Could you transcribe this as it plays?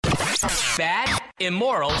Bad,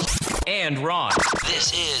 immoral, and wrong.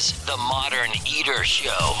 This is The Modern Eater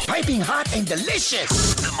Show. Piping hot and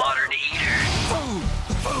delicious. The Modern Eater. Food,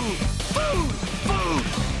 food, food, food,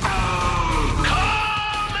 food.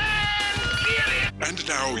 Come and get it! And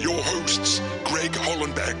now your hosts, Greg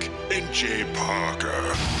Hollenbeck and Jay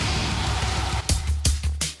Parker.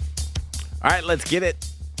 All right, let's get it.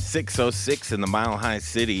 6:06 in the Mile High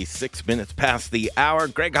City, 6 minutes past the hour.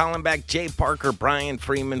 Greg Hollenbeck, Jay Parker, Brian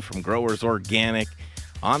Freeman from Growers Organic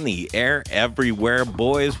on the air everywhere.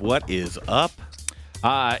 Boys, what is up?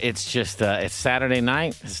 It's Saturday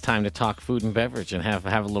night. It's time to talk food and beverage and have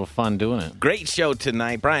a little fun doing it. Great show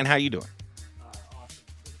tonight. Brian, how you doing?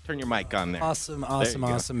 Turn your mic on there. Awesome. Go.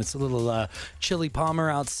 It's a little chili palmer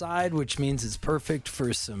outside, which means it's perfect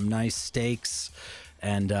for some nice steaks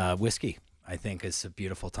and whiskey. I think it's a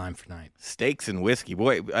beautiful time for night. Steaks and whiskey.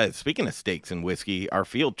 Boy, speaking of steaks and whiskey, our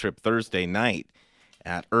field trip Thursday night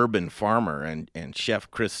at Urban Farmer and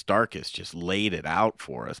Chef Chris Starkus just laid it out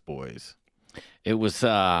for us, boys. It was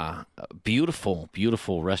a beautiful,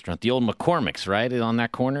 beautiful restaurant. The old McCormick's, right? On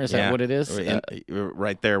that corner? Is that what it is?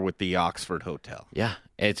 Right there with the Oxford Hotel. Yeah,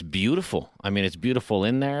 it's beautiful. I mean, it's beautiful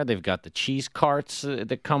in there. They've got the cheese carts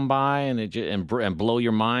that come by and blow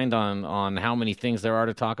your mind on how many things there are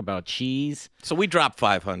to talk about cheese. So we dropped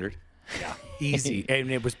 $500. Yeah, easy.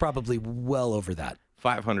 And it was probably well over that.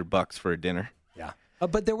 $500 for a dinner. Yeah.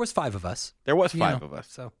 But there was 5 of us. There was 5 of us.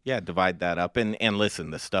 So yeah, divide that up. And listen,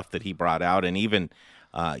 the stuff that he brought out, and even,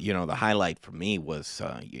 the highlight for me was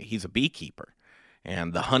he's a beekeeper.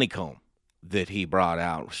 And the honeycomb that he brought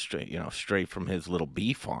out straight from his little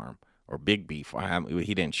bee farm or big bee farm.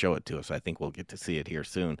 He didn't show it to us. I think we'll get to see it here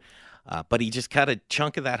soon. But he just cut a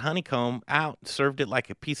chunk of that honeycomb out, served it like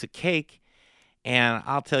a piece of cake. And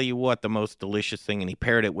I'll tell you what, the most delicious thing, and he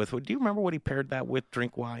paired it with, do you remember what he paired that with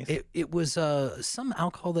drink-wise? it was some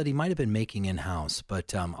alcohol that he might have been making in-house,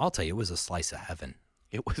 but I'll tell you, it was a slice of heaven.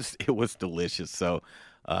 It was delicious. So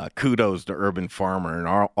kudos to Urban Farmer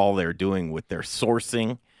and all they're doing with their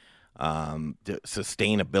sourcing, the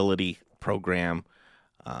sustainability program.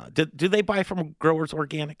 Do they buy from Growers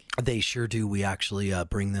Organic? They sure do. We actually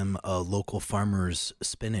bring them local farmers'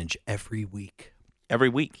 spinach every week. Every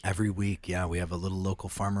week? Every week, yeah. We have a little local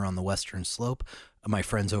farmer on the western slope. My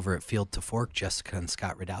friends over at Field to Fork, Jessica and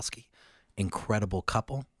Scott Radowski. Incredible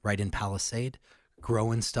couple right in Palisade,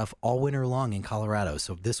 growing stuff all winter long in Colorado.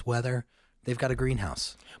 So this weather, they've got a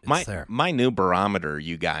greenhouse. It's there. My new barometer,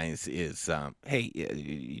 you guys, is, hey,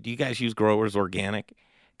 do you guys use Growers Organic?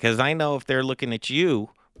 Because I know if they're looking at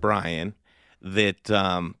you, Brian, that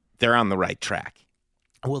they're on the right track.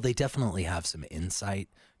 Well, they definitely have some insight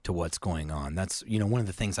to what's going on. That's, one of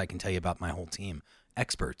the things I can tell you about my whole team.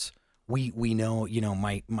 Experts. We know,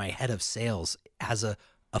 my head of sales has a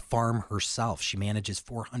farm herself. She manages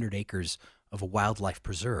 400 acres of a wildlife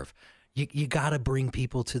preserve. You got to bring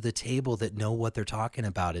people to the table that know what they're talking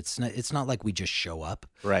about. It's not like we just show up.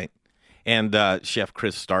 Right. And Chef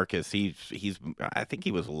Chris Starkus, he's I think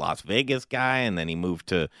he was a Las Vegas guy, and then he moved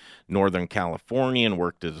to Northern California and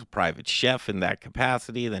worked as a private chef in that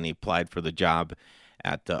capacity. Then he applied for the job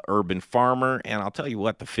at the Urban Farmer, and I'll tell you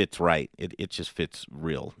what, the fit's right. It just fits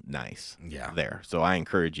real nice there. So I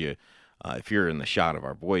encourage you, if you're in the shot of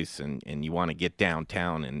our voice and you want to get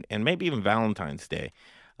downtown and maybe even Valentine's Day,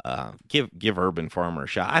 give Urban Farmer a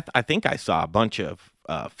shot. I think I saw a bunch of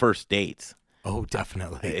first dates. Oh,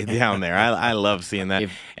 definitely. Down there. I love seeing that.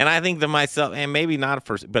 And I think to myself, and maybe not a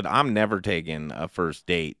first, but I'm never taking a first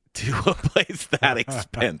date to a place that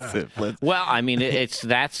expensive. Well, I mean, it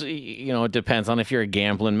depends on if you're a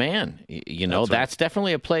gambling man. That's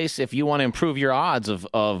definitely a place if you want to improve your odds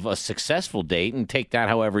of a successful date and take that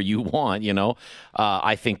however you want.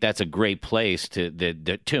 I think that's a great place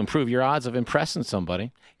to improve your odds of impressing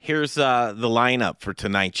somebody. Here's the lineup for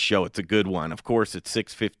tonight's show. It's a good one. Of course, at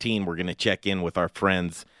 6:15, we're going to check in with our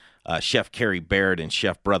friends, Chef Carrie Baird and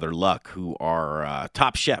Chef Brother Luck, who are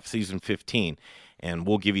Top Chef Season 15. And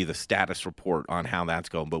we'll give you the status report on how that's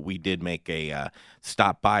going. But we did make a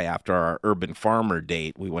stop by after our Urban Farmer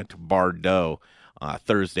date. We went to Bordeaux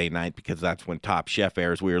Thursday night because that's when Top Chef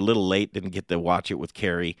airs. We were a little late, didn't get to watch it with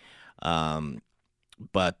Carrie.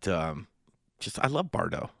 But I love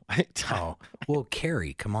Bordeaux. Oh, well,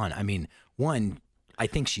 Carrie, come on. I mean, I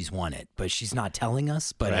think she's won it, but she's not telling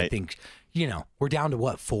us. But right. I think, we're down to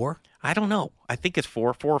what, 4? I don't know. I think it's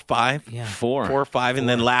four or five. Yeah. Four or five, and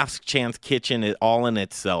then Last Chance Kitchen is all in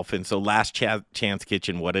itself. And so Last Chance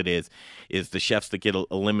Kitchen, what it is the chefs that get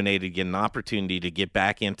eliminated get an opportunity to get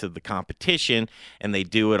back into the competition, and they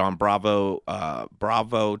do it on BravoTV.com,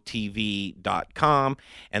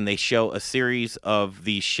 and they show a series of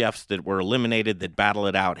these chefs that were eliminated that battle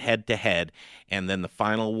it out head to head, and then the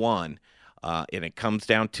final one. And it comes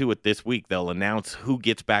down to it this week. They'll announce who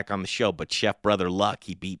gets back on the show. But Chef Brother Luck,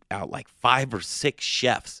 he beat out like 5 or 6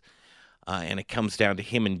 chefs. And it comes down to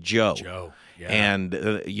him and Joe. Yeah. And,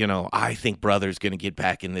 I think Brother's going to get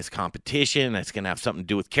back in this competition. That's going to have something to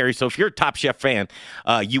do with Carrie. So if you're a Top Chef fan,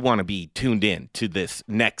 you want to be tuned in to this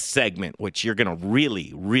next segment, which you're going to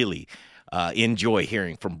really, really enjoy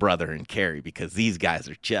hearing from Brother and Carrie, because these guys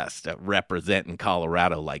are just representing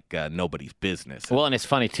Colorado like nobody's business. Well, and it's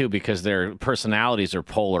funny, too, because their personalities are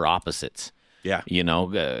polar opposites. Yeah.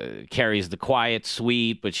 Carrie's the quiet,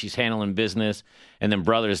 sweet, but she's handling business. And then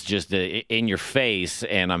Brother's just in your face,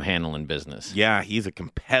 and I'm handling business. Yeah, he's a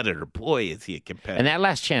competitor. Boy, is he a competitor. And that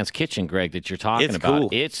Last Chance Kitchen, Greg, that you're talking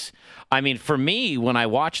about, cool. For me, when I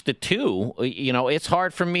watch the two, it's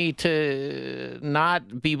hard for me to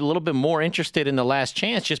not be a little bit more interested in the Last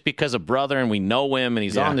Chance just because of Brother, and we know him, and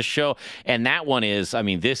he's on the show. And that one is,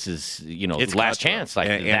 this is, it's Last Chance. Like,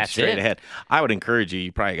 and that's straight it. ahead. I would encourage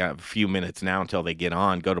you probably got a few minutes now until they get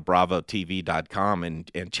on. Go to BravoTV.com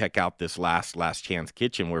and check out this Last Chance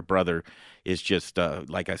Kitchen, where Brother is just,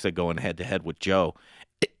 like I said, going head to head with Joe.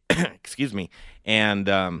 Excuse me. And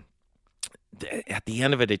at the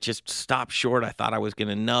end of it, it just stopped short. I thought I was going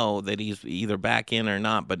to know that he's either back in or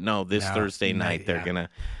not, but no. This Thursday night, they're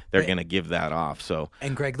gonna give that off. So.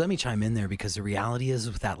 And Greg, let me chime in there, because the reality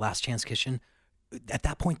is with that Last Chance Kitchen, at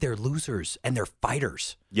that point they're losers and they're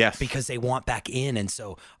fighters. Yes. Because they want back in, and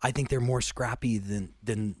so I think they're more scrappy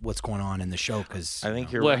than what's going on in the show. Because I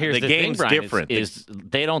think you're well, right. here's The game's thing, Brian, different. Is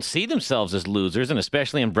they don't see themselves as losers, and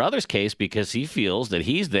especially in Brother's case, because he feels that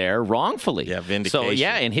he's there wrongfully. Yeah, vindication. So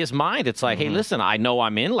in his mind, it's like, hey, listen, I know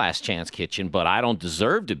I'm in Last Chance Kitchen, but I don't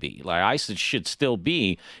deserve to be. Like, I should still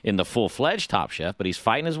be in the full-fledged Top Chef, but he's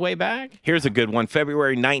fighting his way back. Here's a good one.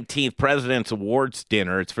 February 19th, President's Awards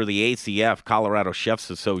Dinner. It's for the ACF, Colorado Chefs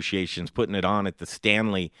Association's putting it on at the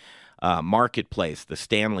Stanley Marketplace, the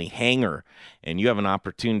Stanley Hangar, and you have an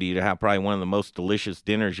opportunity to have probably one of the most delicious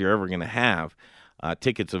dinners you're ever going to have.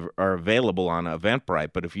 Tickets are available on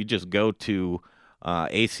Eventbrite, but if you just go to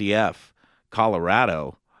ACF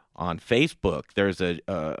Colorado on Facebook, there's a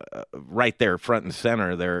right there front and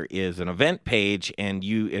center, there is an event page, and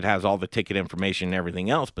it has all the ticket information and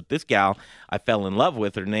everything else. But this gal I fell in love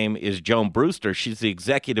with, her name is Joan Brewster. She's the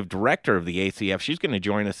executive director of the ACF. She's going to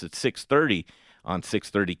join us at 6:30 on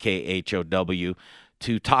 630 KHOW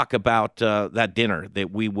to talk about that dinner that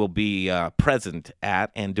we will be present at,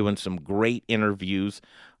 and doing some great interviews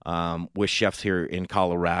with chefs here in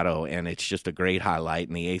Colorado. And it's just a great highlight,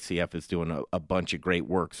 and the ACF is doing a bunch of great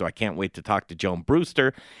work. So I can't wait to talk to Joan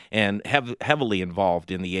Brewster. And heavily involved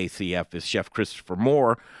in the ACF is Chef Christopher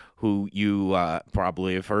Moore, who you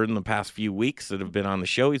probably have heard in the past few weeks that have been on the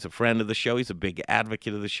show. He's a friend of the show. He's a big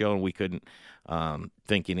advocate of the show, and we couldn't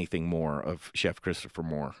think anything more of Chef Christopher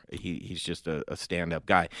Moore. He's just a stand-up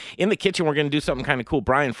guy. In the kitchen, we're going to do something kind of cool.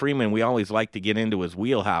 Brian Freeman, we always like to get into his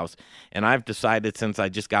wheelhouse, and I've decided, since I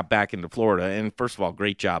just got back into Florida, and first of all,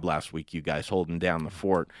 great job last week, you guys, holding down the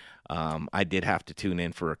fort. I did have to tune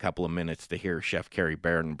in for a couple of minutes to hear Chef Carrie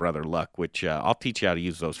Baird and Brother Luck, which I'll teach you how to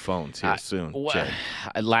use those phones here soon.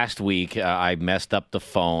 Last week, I messed up the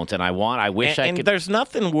phones, and I wish I could. And there's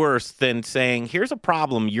nothing worse than saying, here's a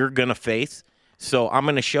problem you're going to face, so I'm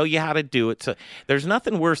going to show you how to do it. So there's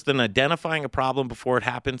nothing worse than identifying a problem before it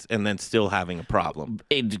happens and then still having a problem.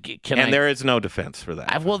 There is no defense for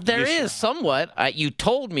that. There is somewhat. You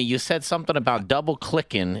told me, you said something about double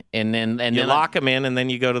clicking, and then lock them in, and then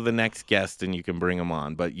you go to the next guest and you can bring them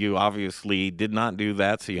on. But you obviously did not do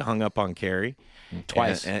that, so you hung up on Carrie.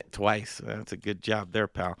 Twice. Twice. That's a good job there,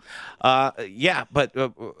 pal. But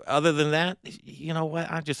other than that, you know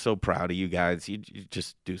what? I'm just so proud of you guys. You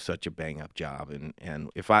just do such a bang-up job. And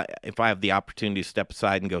if I have the opportunity to step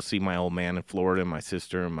aside and go see my old man in Florida, and my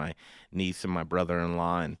sister and my niece and my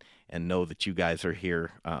brother-in-law, and know that you guys are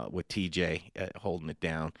here with TJ holding it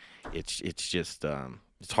down, it's just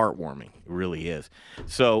it's heartwarming. It really is.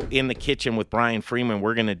 So in the kitchen with Brian Freeman,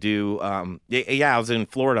 we're going to do, I was in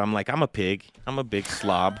Florida. I'm like, I'm a pig. I'm a big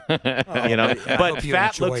slob, But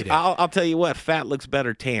fat looks, I'll tell you what, fat looks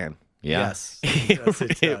better tan. Yeah. Yes.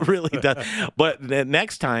 It really does. But the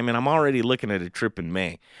next time, and I'm already looking at a trip in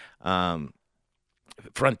May,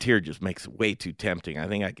 Frontier just makes it way too tempting. I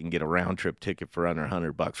think I can get a round trip ticket for under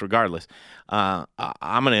 $100. Regardless,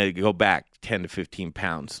 I'm going to go back 10 to 15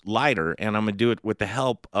 pounds lighter, and I'm going to do it with the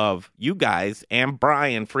help of you guys and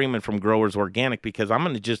Brian Freeman from Growers Organic, because I'm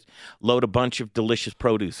going to just load a bunch of delicious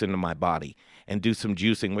produce into my body and do some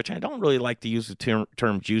juicing, which I don't really like to use the term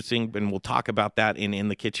juicing, and we'll talk about that in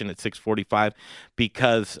the kitchen at 6:45,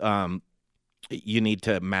 because you need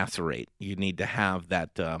to macerate. You need to have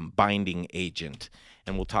that binding agent,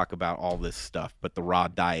 and we'll talk about all this stuff. But the raw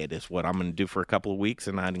diet is what I'm going to do for a couple of weeks,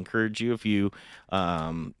 and I'd encourage you,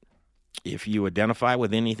 if you identify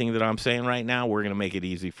with anything that I'm saying right now, we're going to make it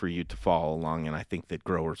easy for you to follow along, and I think that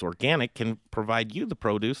Growers Organic can provide you the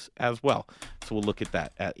produce as well. So we'll look at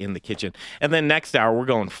that in the kitchen. And then next hour, we're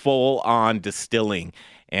going full on distilling,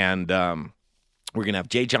 and we're going to have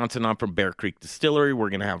Jay Johnson on from Bear Creek Distillery. We're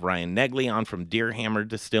going to have Ryan Negley on from Deerhammer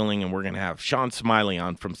Distilling, and we're going to have Sean Smiley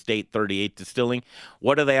on from State 38 Distilling.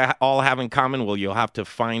 What do they all have in common? Well, you'll have to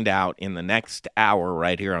find out in the next hour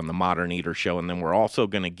right here on the Modern Eater Show, and then we're also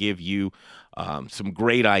going to give you some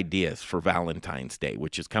great ideas for Valentine's Day,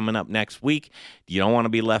 which is coming up next week. You don't want to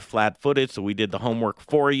be left flat-footed, so we did the homework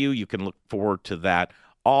for you. You can look forward to that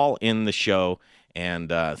all in the show. And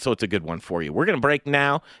so it's a good one for you. We're going to break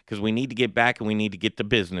now because we need to get back and we need to get to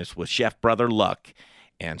business with Chef Brother Luck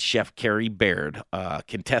and Chef Carrie Baird,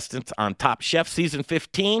 contestants on Top Chef Season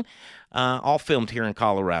 15, all filmed here in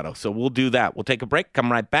Colorado. So we'll do that. We'll take a break,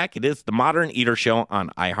 come right back. It is the Modern Eater Show on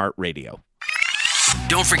iHeartRadio.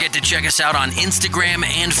 Don't forget to check us out on Instagram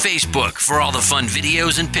and Facebook for all the fun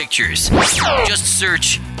videos and pictures. Just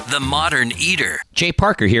search The Modern Eater. Jay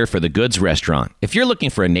Parker here for The Goods Restaurant. If you're looking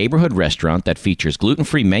for a neighborhood restaurant that features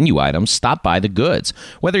gluten-free menu items, stop by The Goods.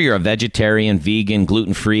 Whether you're a vegetarian, vegan,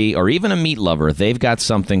 gluten-free, or even a meat lover, they've got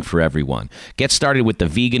something for everyone. Get started with the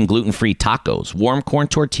vegan gluten-free tacos, warm corn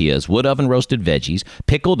tortillas, wood oven roasted veggies,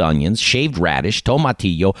 pickled onions, shaved radish,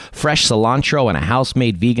 tomatillo, fresh cilantro, and a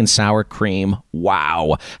house-made vegan sour cream.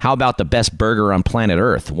 Wow. How about the best burger on planet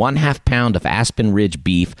Earth? 1/2 pound of Aspen Ridge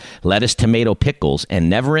beef, lettuce, tomato, pickles, and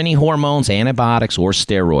never any hormones, antibiotics, or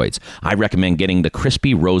steroids. I recommend getting the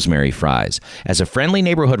crispy rosemary fries. As a friendly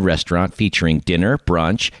neighborhood restaurant featuring dinner,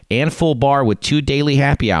 brunch, and full bar with 2 daily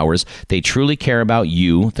happy hours, they truly care about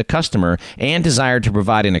you, the customer, and desire to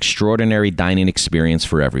provide an extraordinary dining experience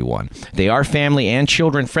for everyone. They are family and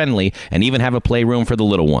children friendly and even have a playroom for the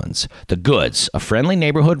little ones. The Goods, a friendly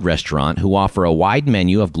neighborhood restaurant who offer a wide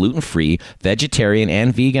menu of gluten-free, vegetarian,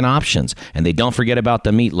 and vegan options. And they don't forget about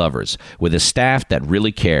the meat lovers, with a staff that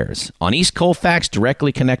really cares. On East Colfax,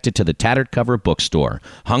 directly connected to the Tattered Cover Bookstore.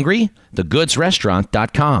 Hungry?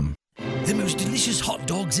 TheGoodsRestaurant.com. The most delicious hot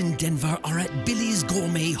dogs in Denver are at Billy's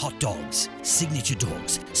Gourmet Hot Dogs. Signature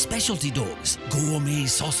dogs, specialty dogs, gourmet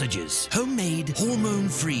sausages, homemade,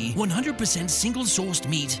 hormone-free, 100% single-sourced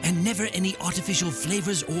meat, and never any artificial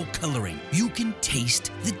flavors or coloring. You can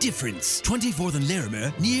taste the difference. 24th and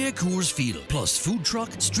Larimer, near Coors Field. Plus food truck,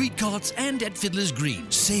 street carts, and at Fiddler's Green.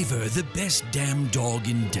 Savor the best damn dog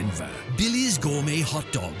in Denver.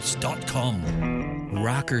 BillysGourmetHotDogs.com.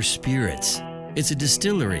 Rocker Spirits. It's a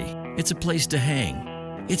distillery. It's a place to hang.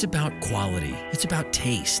 It's about quality. It's about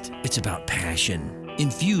taste. It's about passion.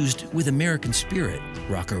 Infused with American spirit.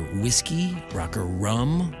 Rocker whiskey, Rocker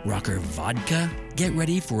rum, Rocker vodka. Get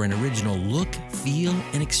ready for an original look, feel,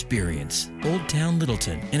 and experience. Old Town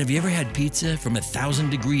Littleton. And have you ever had pizza from a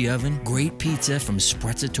 1,000-degree oven? Great pizza from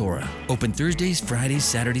Sprezzatura. Open Thursdays, Fridays,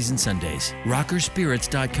 Saturdays, and Sundays.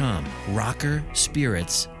 Rockerspirits.com.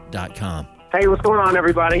 Rockerspirits.com. Hey, what's going on,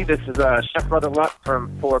 everybody? This is Chef Brother Luck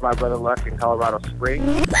from 4 by Brother Luck in Colorado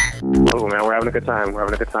Springs. Oh, man, we're having a good time.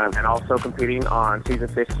 And also competing on Season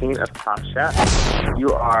 15 of Top Chef.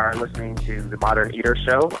 You are listening to The Modern Eater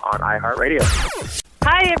Show on iHeartRadio.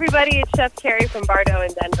 Hi, everybody. It's Chef Carrie from Bardo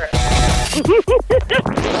in Denver.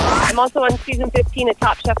 I'm also on Season 15 of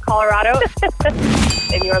Top Chef Colorado.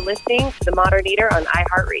 And you're listening to The Modern Eater on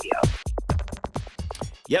iHeartRadio.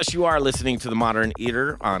 Yes, you are listening to The Modern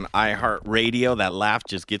Eater on iHeartRadio. That laugh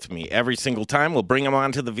just gets me every single time. We'll bring them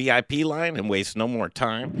onto the VIP line and waste no more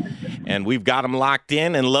time. And we've got them locked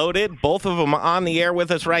in and loaded. Both of them on the air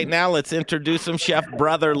with us right now. Let's introduce them. Chef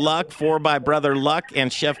Brother Luck, 4 by Brother Luck,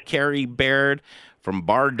 and Chef Carrie Baird from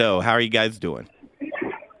Bardo. How are you guys doing?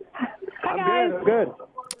 I'm good.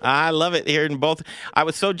 I love it hearing both. I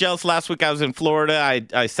was so jealous last week. I was in Florida.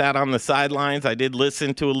 I sat on the sidelines. I did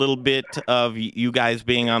listen to a little bit of you guys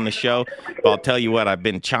being on the show. But I'll tell you what, I've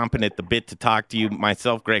been chomping at the bit to talk to you.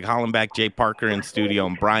 Myself, Greg Hollenbach, Jay Parker in studio,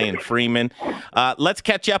 and Brian Freeman. Let's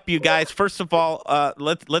catch up, you guys. First of all,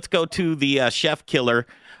 let's go to the chef killer.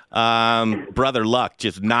 Brother Luck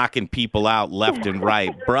just knocking people out left and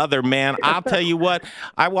right. Brother, man, I'll tell you what,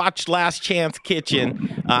 I watched Last Chance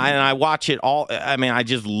Kitchen, and I watch it all. I mean, I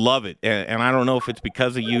just love it. And I don't know if it's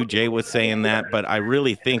because of you, Jay was saying that, but I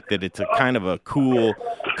really think that it's a kind of a cool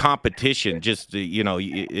competition. Just,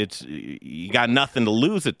 you got nothing to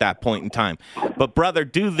lose at that point in time. But, brother,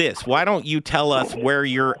 do this. Why don't you tell us where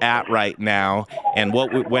you're at right now and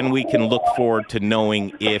when we can look forward to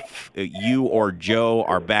knowing if you or Joe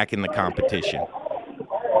are back in the competition?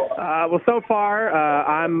 Well, so far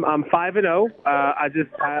I'm 5-0.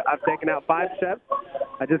 I've taken out 5 chefs.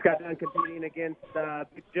 I just got done competing against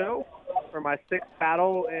Big Joe for my 6th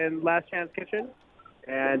battle in Last Chance Kitchen,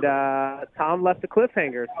 and Tom left a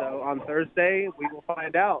cliffhanger. So on Thursday we will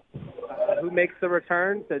find out who makes the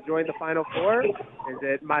return to join the Final Four. Is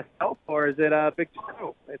it myself or is it Big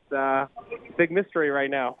Joe? It's a big mystery right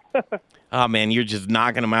now. Oh, man, you're just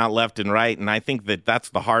knocking them out left and right, and I think that's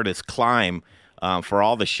the hardest climb for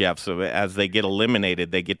all the chefs. So as they get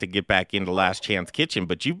eliminated, they get back into Last Chance Kitchen.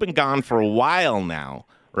 But you've been gone for a while now,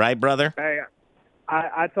 right, brother? Hey,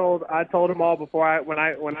 I told them all before when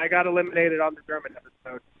I got eliminated on the German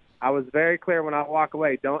episode, I was very clear when I walk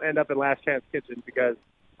away, don't end up in Last Chance Kitchen because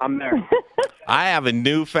I'm there. I have a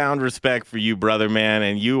newfound respect for you, brother, man,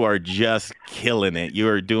 and you are just killing it. You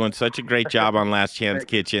are doing such a great job on Last Chance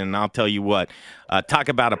Kitchen, and I'll tell you what, talk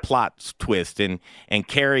about a plot twist. And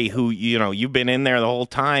Carrie, who, you've been in there the whole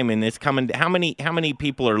time, and it's coming. How many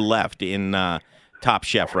people are left in Top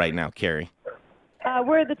Chef right now, Carrie?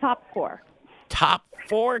 We're the top 4. Top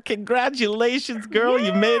 4? Congratulations, girl. Yeah,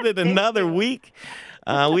 you made it another week.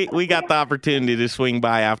 We got the opportunity to swing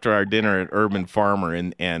by after our dinner at Urban Farmer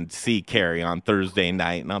and see Carrie on Thursday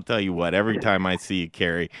night. And I'll tell you what, every time I see you,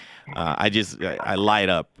 Carrie, I light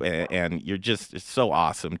up. And it's so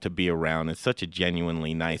awesome to be around. It's such a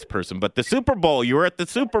genuinely nice person. But the Super Bowl, you were at the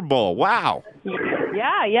Super Bowl. Wow.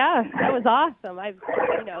 Yeah, that was awesome.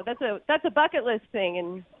 That's a bucket list thing,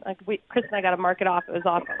 and Chris and I got to mark it off. It was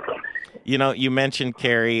awesome. You mentioned,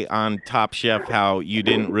 Carrie, on Top Chef how you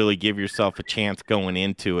didn't really give yourself a chance going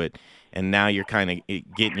into it, and now you're kind of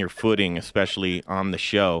getting your footing, especially on the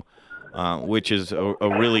show, which is a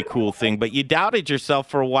really cool thing. But you doubted yourself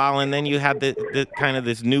for a while, and then you had the kind of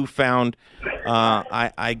this newfound,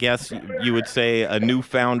 I guess you would say, a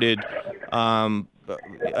newfounded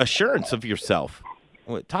assurance of yourself.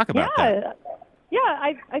 Talk about that. Yeah,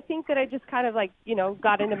 I think that I just kind of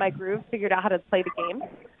got into my groove, figured out how to play the game.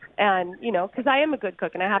 And, because I am a good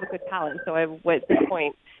cook and I have a good talent. So at this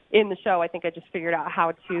point in the show, I think I just figured out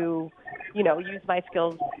how to, use my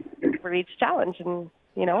skills for each challenge. And,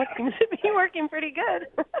 it seems to be working pretty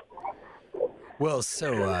good. Well,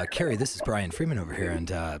 so, Carrie, this is Brian Freeman over here,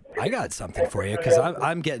 and I got something for you because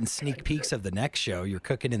I'm getting sneak peeks of the next show. You're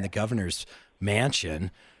cooking in the governor's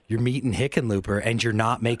mansion. You're meeting Hickenlooper, and you're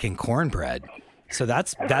not making cornbread. So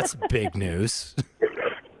that's big news.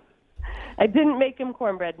 I didn't make him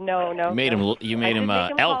cornbread. No. You made him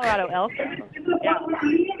elk. Colorado elk. Yeah.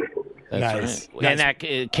 That's nice. And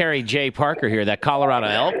that Carrie J. Parker here, that Colorado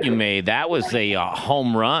elk you made, that was a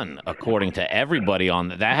home run, according to everybody on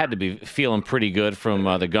that. That had to be feeling pretty good from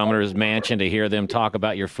the governor's mansion to hear them talk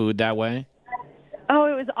about your food that way. Oh,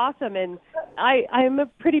 it was awesome, and I'm a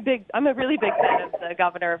really big fan of the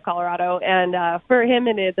governor of Colorado, and for him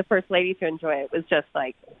and the first lady to enjoy it was just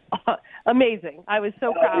amazing. I was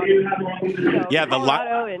so proud. Yeah,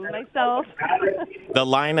 Colorado and myself. The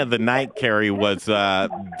line of the night, Carrie, was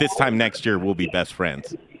this time next year we'll be best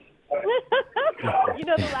friends.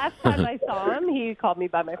 The last time I saw him, he called me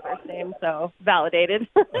by my first name, so validated.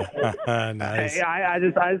 Nice. Hey, I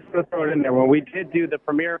just want to throw it in there. When we did do the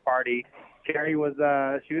premiere party, Carrie was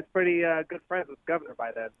pretty good friends with the governor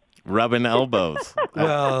by then. Rubbing elbows.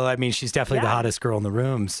 Well, I mean, she's definitely the hottest girl in the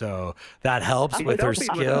room, so that helps with her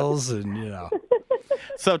skills and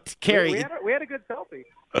So, Carrie, we had a good selfie.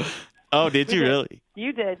 Oh, did you really?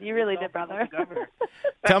 You did. You really did, brother.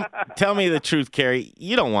 Tell me the truth, Carrie.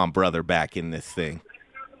 You don't want brother back in this thing.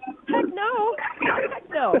 Heck no. Heck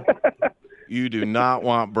no. You do not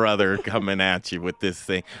want brother coming at you with this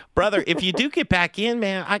thing. Brother, if you do get back in,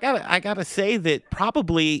 man, I gotta say that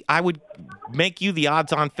probably I would make you the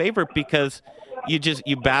odds-on favorite because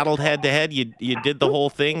you battled head to head, you did the whole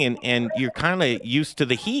thing, and you're kind of used to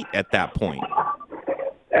the heat at that point.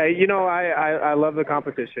 I love the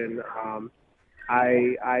competition.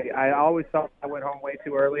 I always felt I went home way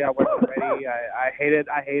too early. I wasn't ready. I hated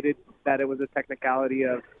that it was a technicality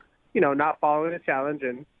of, not following the challenge,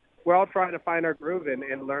 and we're all trying to find our groove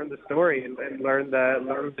and learn the story and learn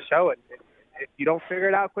the show. And if you don't figure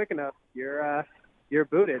it out quick enough, you're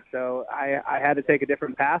booted. So I had to take a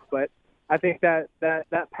different path, but I think that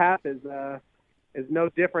path is no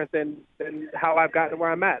different than how I've gotten to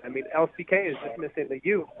where I'm at. I mean, LCK is just missing the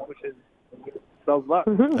U, which is spells luck.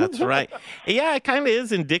 That's right. Yeah, it kind of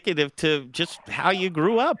is indicative to just how you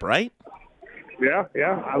grew up, right? Yeah,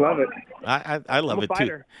 I love it. I love I'm a it too.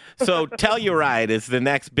 fighter. So Telluride is the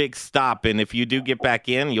next big stop, and if you do get back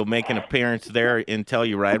in, you'll make an appearance there in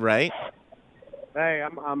Telluride, right? Hey,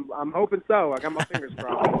 I'm hoping so. I got my fingers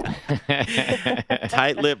crossed.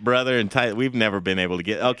 Tight-lipped, brother, and tight. We've never been able to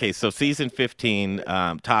get. Okay, so season 15,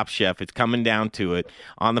 Top Chef. It's coming down to it.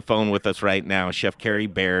 On the phone with us right now, Chef Carrie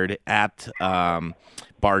Baird at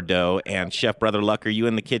Bardot, and Chef Brother Luck. Are you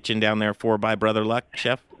in the kitchen down there for by Brother Luck,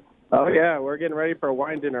 Chef? Oh yeah, we're getting ready for a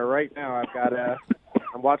wine dinner right now.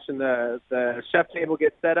 I'm watching the chef table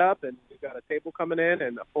get set up, and we've got a table coming in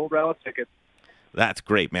and a full row of tickets. That's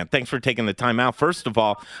great, man. Thanks for taking the time out. First of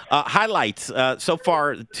all, highlights so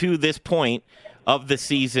far to this point of the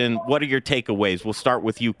season. What are your takeaways? We'll start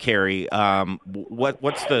with you, Carrie.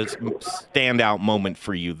 What's the standout moment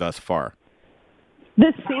for you thus far?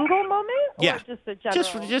 The single moment, or Yeah, just a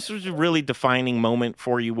general? just was a really defining moment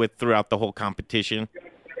for you throughout the whole competition.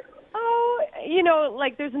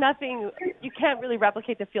 Like there's nothing, you can't really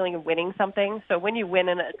replicate the feeling of winning something. So when you win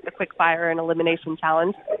in a quick fire and elimination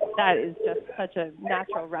challenge, that is just such a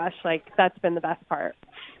natural rush. Like that's been the best part.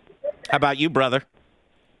 How about you, brother?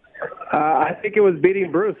 I think it was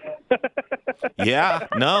beating Bruce. Yeah,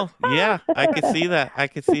 I could see that.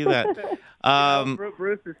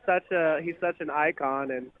 Bruce is he's such an icon,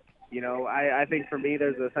 and I think for me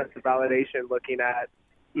there's a sense of validation looking at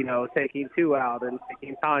taking two out and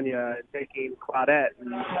taking Tanya and taking Claudette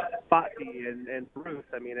and Fati and Bruce.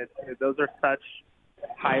 I mean, those are such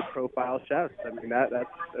high-profile chefs. I mean, that's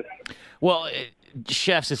Well,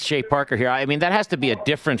 chefs, it's Jay Parker here. I mean, that has to be a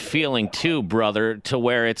different feeling too, brother. To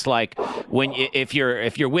where it's like if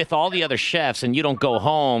you're with all the other chefs and you don't go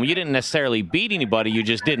home, you didn't necessarily beat anybody, you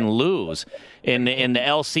just didn't lose. In the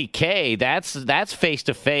LCK, that's face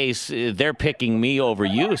to face. They're picking me over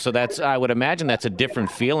you, so I would imagine that's a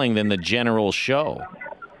different feeling than the general show.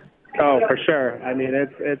 Oh, for sure. I mean,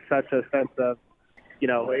 it's such a sense of you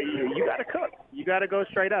got to cook. You got to go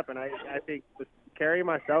straight up, and I think Carrie and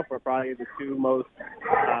myself are probably the two most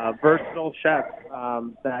versatile chefs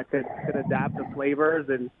that could adapt to flavors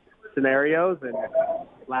and scenarios, and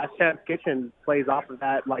Last Chance Kitchen plays off of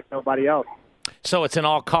that like nobody else. So it's an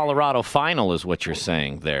all Colorado final, is what you're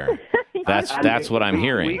saying there. That's what I'm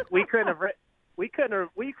hearing. We couldn't have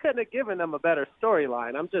given them a better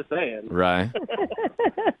storyline. I'm just saying. Right.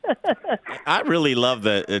 I really love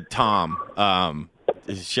the Tom.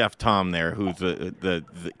 Chef Tom there, who's the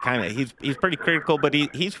kind of he's pretty critical, but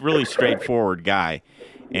he's really straightforward guy,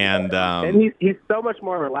 and he's so much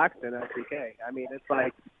more relaxed than LCK. I mean, it's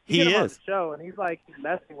like you get him on the show and he's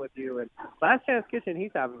messing with you, and Last Chance Kitchen he's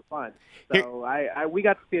having fun. So we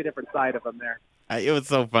got to see a different side of him there. It was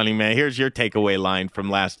so funny, man. Here's your takeaway line from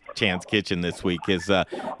Last Chance Kitchen this week: is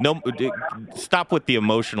stop with the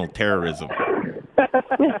emotional terrorism.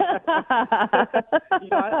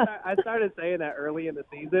 I started saying that early in the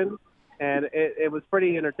season, and it was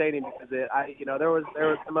pretty entertaining because there was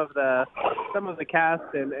some of the cast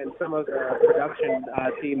and some of the production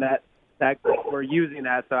team that were using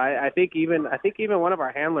that. So I think even one of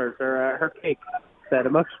our handlers, her cake said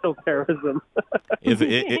emotional terrorism.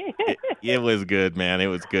 It was good, man. It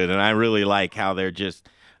was good, and I really like how they're just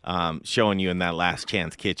showing you in that Last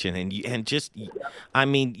Chance Kitchen, you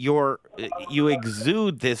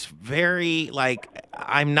exude this very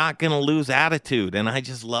I'm not gonna lose attitude, and I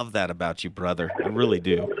just love that about you, brother. I really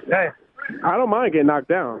do. Hey, I don't mind getting knocked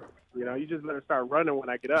down. You just better start running when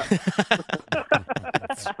I get up.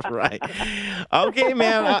 That's right. Okay,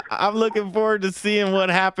 man. I'm looking forward to seeing what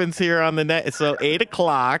happens here on the net. So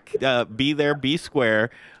 8:00, be there, be square.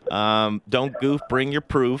 Don't goof, bring your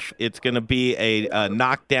proof. It's going to be a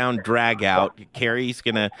knockdown drag out. Carrie's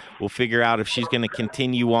we'll figure out if she's going to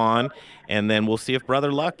continue on, and then we'll see if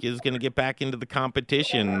Brother Luck is going to get back into the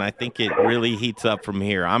competition. And I think it really heats up from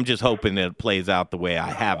here. I'm just hoping that it plays out the way I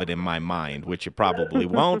have it in my mind, which it probably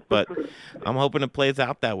won't, but I'm hoping it plays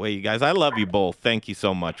out that way, you guys. I love you both. Thank you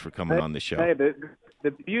so much for coming on the show. Hey,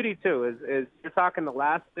 the beauty, too, is you're talking the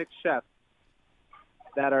last 6 chefs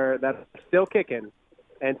that are still kicking,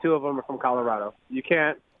 and 2 of them are from Colorado. You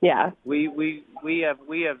can't. Yeah. We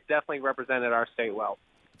have definitely represented our state well.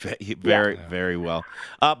 Very well.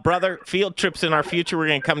 Brother, field trips in our future. We're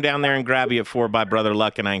going to come down there and grab you at 4 by Brother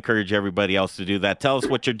Luck, and I encourage everybody else to do that. Tell us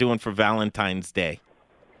what you're doing for Valentine's Day.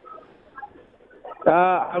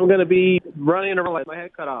 I'm going to be running around with my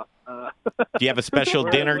head cut off. Do you have a special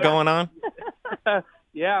dinner going on?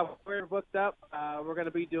 Yeah, we're booked up. We're going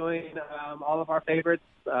to be doing all of our favorites,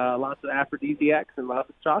 lots of aphrodisiacs and lots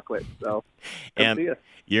of chocolate. So come see us.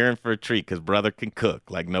 You're in for a treat because brother can cook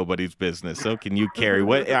like nobody's business. So can you, Carrie.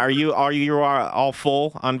 What are you all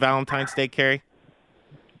full on Valentine's Day, Carrie?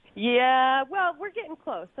 Yeah, well, we're getting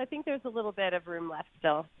close. I think there's a little bit of room left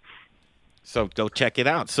still. So go check it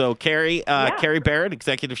out. So Carrie Baird,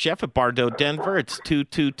 Executive Chef at Bardo, Denver. It's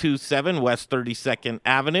 2227 West 32nd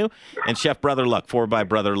Avenue. And Chef Brother Luck, 4 by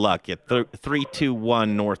Brother Luck at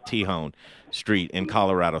 321 North Tejon Street in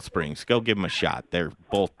Colorado Springs. Go give them a shot. They're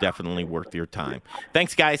both definitely worth your time.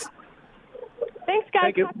 Thanks, guys. Thanks, guys.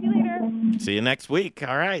 Thank you. Talk to you later. See you next week.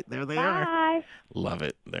 All right, there they are. Bye. Love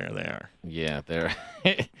it. There they are. Yeah, they're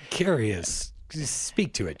Curious.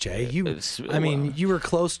 Speak to it, Jay. You were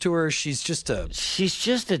close to her. She's just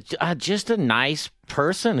a nice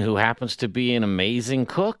person who happens to be an amazing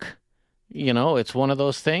cook. You know, it's one of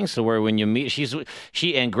those things. So where when you meet,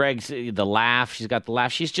 she and Greg's the laugh. She's got the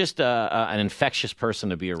laugh. She's just an infectious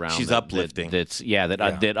person to be around. She's uplifting.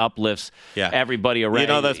 That uplifts everybody around. You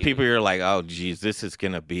know, those people you're like, oh, geez, this is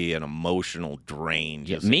gonna be an emotional drain.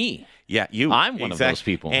 Yeah, me. Yeah, you. I'm one of those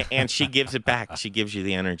people. And she gives it back. She gives you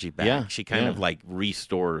the energy back. Yeah, she kind of like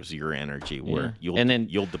restores your energy where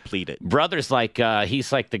you'll deplete it. Brother's like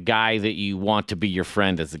he's like the guy that you want to be your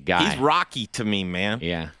friend as a guy. He's Rocky to me, man.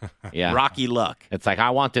 Yeah. Rocky Luck. It's like I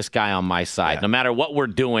want this guy on my side. No matter what we're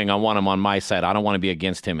doing, I want him on my side. I don't want to be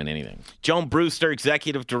against him in anything. Joan Brewster,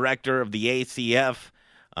 Executive Director of the ACF.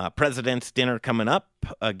 President's Dinner coming up.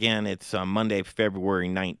 Again, it's Monday, February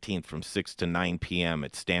 19th from 6 to 9 p.m.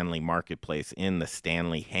 at Stanley Market Place in the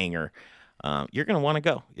Stanley Hangar. You're going to want to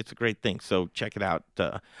go. It's a great thing. So check it out.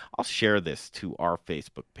 I'll share this to our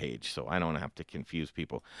Facebook page so I don't have to confuse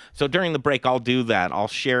people. So during the break, I'll do that. I'll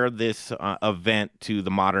share this event to the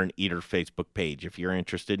Modern Eater Facebook page. If you're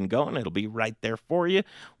interested in going, it'll be right there for you.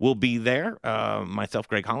 We'll be there. Myself,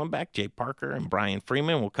 Greg Hollenbeck, Jay Parker, and Brian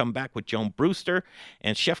Freeman. We'll come back with Joan Brewster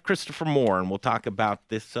and Chef Christopher Moore, and we'll talk about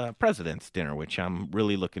this President's Dinner, which I'm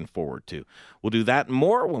really looking forward to. We'll do that and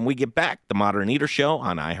more when we get back. The Modern Eater Show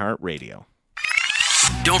on iHeartRadio.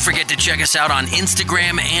 Don't forget to check us out on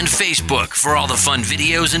Instagram and Facebook for all the fun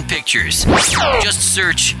videos and pictures. Just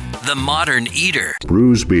search The Modern Eater.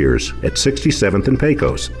 Brews Beers at 67th and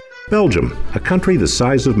Pecos. Belgium, a country the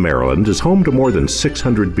size of Maryland, is home to more than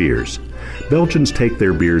 600 beers. Belgians take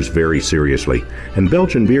their beers very seriously, and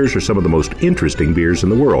Belgian beers are some of the most interesting beers in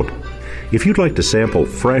the world. If you'd like to sample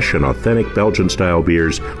fresh and authentic Belgian-style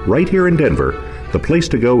beers right here in Denver, the place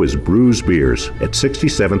to go is Brews Beers at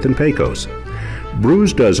 67th and Pecos.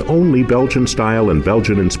 Brews does only Belgian-style and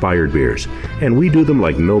Belgian-inspired beers, and we do them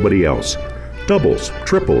like nobody else. Doubles,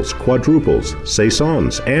 triples, quadruples,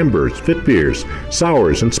 saisons, ambers, fit beers,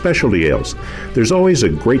 sours, and specialty ales. There's always a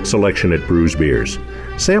great selection at Brews Beers.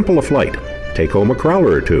 Sample a flight, take home a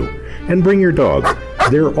crowler or two, and bring your dog.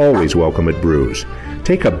 They're always welcome at Brews.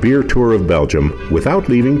 Take a beer tour of Belgium without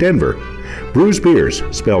leaving Denver. Brews Beers,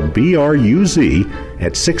 spelled B-R-U-Z,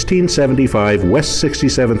 at 1675 West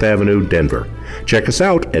 67th Avenue, Denver. Check us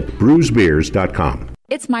out at brewsbeers.com.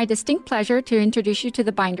 It's my distinct pleasure to introduce you to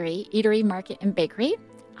the Bindery, Eatery, Market, and Bakery.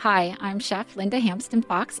 Hi, I'm Chef Linda Hampston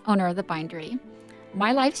Fox, owner of the Bindery.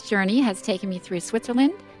 My life's journey has taken me through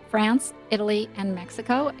Switzerland, France, Italy, and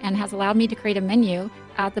Mexico, and has allowed me to create a menu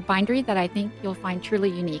at the Bindery that I think you'll find truly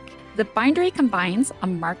unique. The Bindery combines a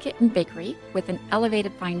market and bakery with an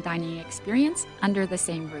elevated fine dining experience under the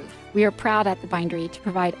same roof. We are proud at the Bindery to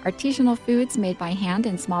provide artisanal foods made by hand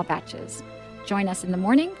in small batches. Join us in the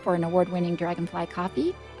morning for an award-winning Dragonfly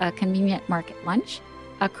coffee, a convenient market lunch,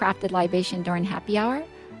 a crafted libation during happy hour,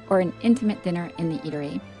 or an intimate dinner in the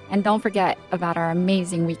eatery. And don't forget about our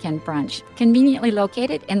amazing weekend brunch, conveniently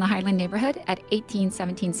located in the Highland neighborhood at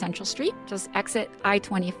 1817 Central Street. Just exit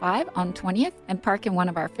I-25 on 20th and park in one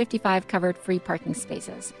of our 55 covered free parking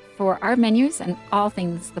spaces. For our menus and all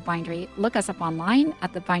things The Bindery, look us up online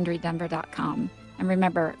at thebinderydenver.com. And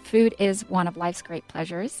remember, food is one of life's great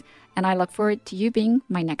pleasures, and I look forward to you being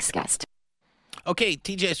my next guest. Okay,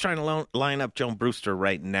 TJ is trying to line up Joan Brewster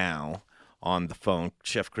right now on the phone.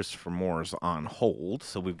 Chef Christopher Moore's on hold,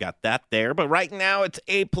 so we've got that there. But right now, it's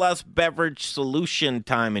A-plus beverage solution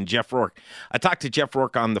time. And Jeff Rourke, I talked to Jeff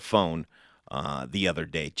Rourke on the phone the other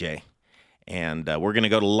day, Jay, And we're going to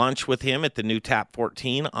go to lunch with him at the new Tap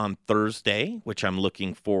 14 on Thursday, which I'm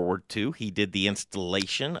looking forward to. He did the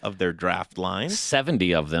installation of their draft lines.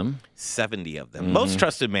 70 of them. 70 of them. Most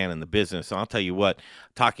trusted man in the business. I'll tell you what,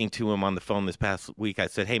 talking to him on the phone this past week, I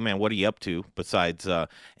said, hey, man, what are you up to besides, and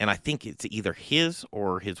I think it's either his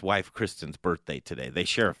or his wife Kristen's birthday today. They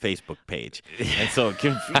share a Facebook page. And so it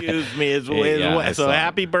confused me as well. So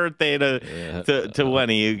happy birthday to one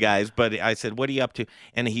of you guys. But I said, what are you up to?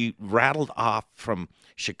 And he rattled off from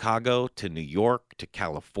Chicago to New York to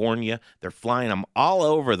California. They're flying them all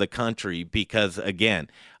over the country because, again,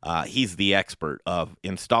 he's the expert of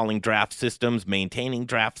installing draft systems, maintaining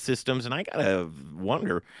draft systems, and I gotta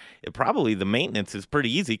wonder, probably the maintenance is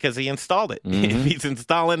pretty easy because he installed it. If he's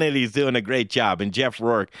installing it, he's doing a great job. And Jeff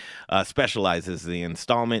Rourke specializes in the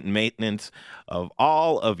installment and maintenance of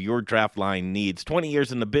all of your draft line needs. 20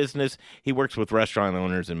 years in the business, he works with restaurant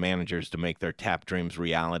owners and managers to make their tap dreams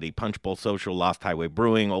reality. Punch Bowl Social, Lost Highway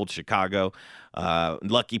Brewing, Old Chicago,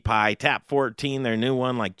 Lucky Pie, Tap 14, their new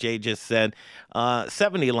one, like Jay just said,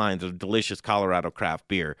 70 lines of delicious Colorado craft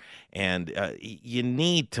beer. And you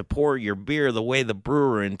need to pour your beer the way the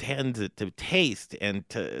brewer intends it to taste, and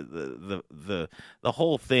to the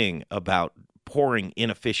whole thing about pouring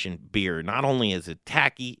inefficient beer. Not only is it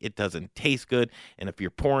tacky, it doesn't taste good. And if you're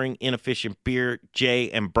pouring inefficient beer, Jay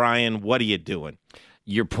and Brian, what are you doing?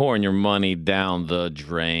 You're pouring your money down the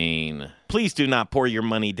drain. Please do not pour your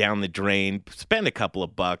money down the drain. Spend a couple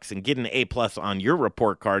of bucks and get an A+ on your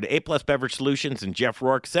report card. A+ Beverage Solutions and Jeff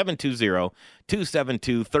Rourke, 720-272-3809,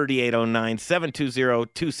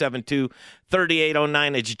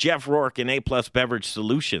 720-272-3809. It's Jeff Rourke and A+ Beverage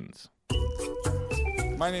Solutions.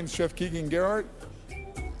 My name's Chef Keegan Gerhardt,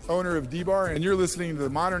 owner of D-Bar, and you're listening to The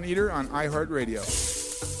Modern Eater on iHeartRadio.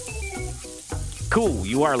 Cool.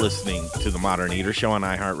 You are listening to The Modern Eater Show on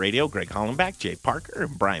iHeartRadio. Greg Hollenbach, Jay Parker,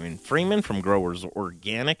 and Brian Freeman from Growers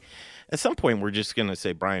Organic. At some point, we're just going to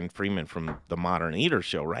say Brian Freeman from The Modern Eater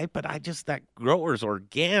Show, right? But that Growers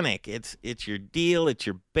Organic, it's your deal, it's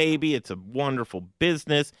your baby, it's a wonderful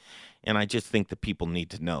business. And I just think that people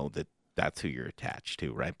need to know that that's who you're attached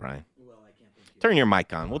to, right, Brian? Turn your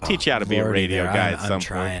mic on. We'll teach you how to be a radio guy at some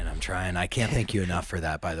point. I'm trying. I can't thank you enough for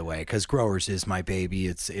that, by the way, because Growers is my baby.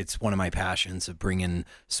 It's one of my passions of bringing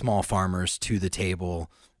small farmers to the table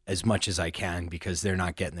as much as I can, because they're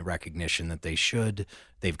not getting the recognition that they should.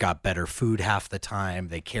 They've got better food half the time.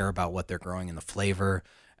 They care about what they're growing and the flavor.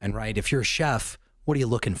 And, right, if you're a chef, what are you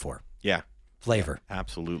looking for? Yeah. Flavor. Yeah,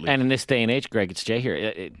 absolutely. And in this day and age, Greg, it's Jay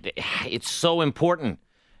here. It's so important.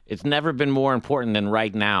 It's never been more important than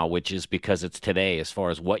right now, which is because it's today, as far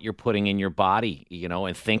as what you're putting in your body,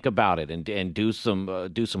 and think about it and do some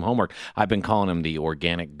homework. I've been calling him the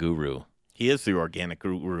organic guru. He is the organic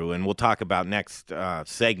guru, and we'll talk about next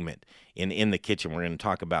segment in the kitchen. We're going to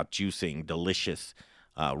talk about juicing delicious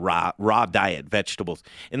raw diet vegetables.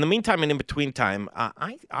 In the meantime and in between time,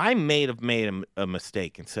 I may have made a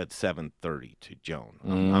mistake and said 7:30 to Joan.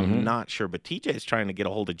 I'm not sure, but TJ is trying to get a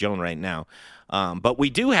hold of Joan right now. But we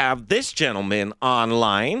do have this gentleman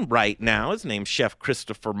online right now. His name's Chef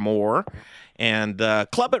Christopher Moore, and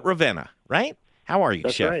Club at Ravenna, right? How are you,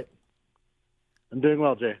 That's Chef? Right. I'm doing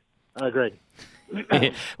well, Jay. Great.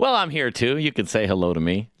 Well, I'm here, too. You can say hello to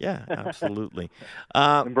me. Yeah, absolutely.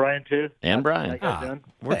 And Brian, too. And Brian.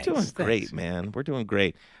 We're doing great, man. We're doing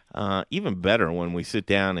great. Even better when we sit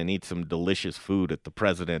down and eat some delicious food at the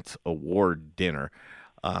President's Award Dinner,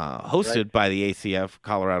 hosted by the ACF,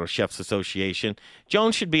 Colorado Chefs Association.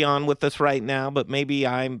 Joan should be on with us right now, but maybe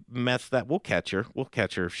I messed that. We'll catch her. We'll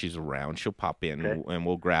catch her if she's around. She'll pop in and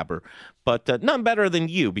we'll grab her. But none better than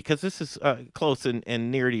you, because this is close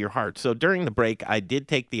and near to your heart. So during the break, I did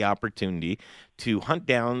take the opportunity to hunt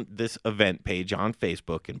down this event page on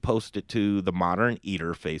Facebook and post it to the Modern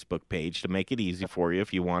Eater Facebook page to make it easy for you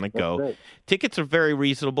if you want to go. Great. Tickets are very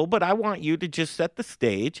reasonable, but I want you to just set the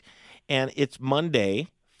stage. And it's Monday,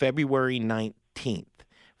 February 19th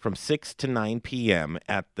from 6 to 9 p.m.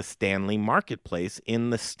 at the Stanley Market Place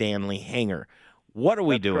in the Stanley Hangar. What are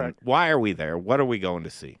we doing? Correct. Why are we there? What are we going to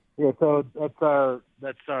see? Yeah, so that's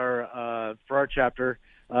our for our chapter.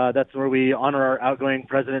 That's where we honor our outgoing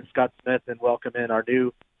president, Scott Smith, and welcome in our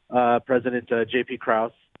new president, J.P.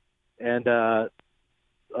 Krause. And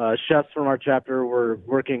chefs from our chapter, we're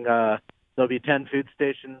working, there'll be 10 food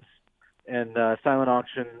stations and silent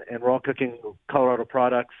auction, and we're all cooking Colorado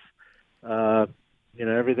products.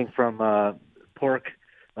 Everything from pork.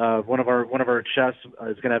 One of our chefs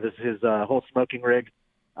is going to have his whole smoking rig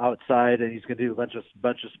outside, and he's going to do a bunch of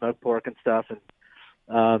smoked pork and stuff. And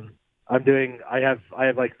I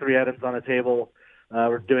have like 3 items on the table.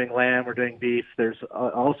 We're doing lamb. We're doing beef. There's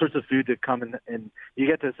all sorts of food that come in, and you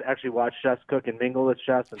get to actually watch chefs cook and mingle with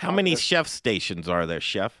chefs. And how many chef stations are there,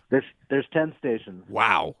 Chef? There's 10 stations.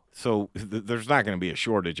 Wow. So there's not going to be a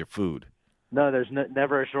shortage of food. No, there's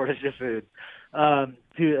never a shortage of food.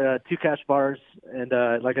 Two cash bars, and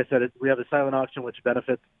like I said, we have a silent auction, which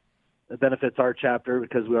benefits our chapter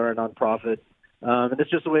because we are a nonprofit. And it's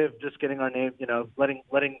just a way of just getting our name,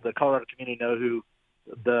 letting the Colorado community know who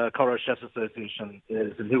the Colorado Chefs Association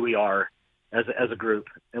is and who we are as a group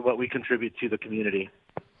and what we contribute to the community.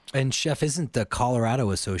 And Chef, isn't the Colorado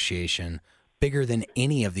Association bigger than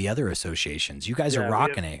any of the other associations? You guys are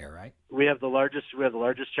rocking it here, right? We have the largest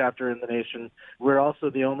chapter in the nation. We're also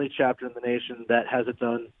the only chapter in the nation that has its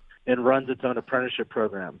own and runs its own apprenticeship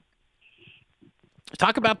program.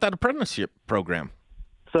 Talk about that apprenticeship program.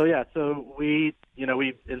 So we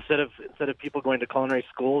instead of people going to culinary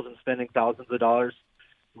schools and spending thousands of dollars,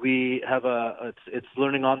 we have it's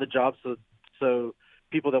learning on the job. So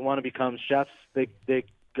people that want to become chefs, they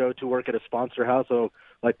go to work at a sponsor house. So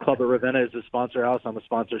like Club at Ravenna is a sponsor house. I'm a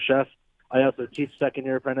sponsor chef. I also teach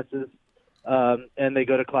second-year apprentices, and they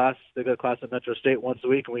go to class. They go to class at Metro State once a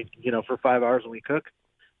week, and we for 5 hours, and we cook,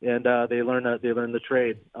 and they learn the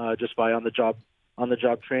trade just by on the job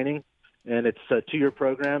training. And it's a 2-year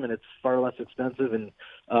program, and it's far less expensive, and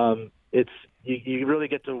you really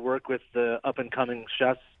get to work with the up-and-coming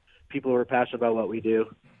chefs, people who are passionate about what we do.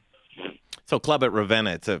 So Club at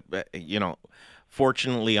Ravenna, it's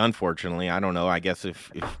fortunately, unfortunately, I don't know. I guess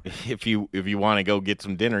if you want to go get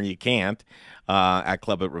some dinner, you can't at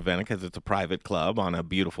Club at Ravenna because it's a private club on a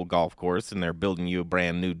beautiful golf course, and they're building you a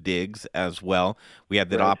brand new digs as well. We had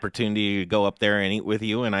that opportunity to go up there and eat with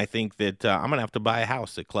you, and I think that I'm gonna have to buy a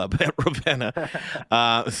house at Club at Ravenna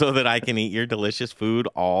so that I can eat your delicious food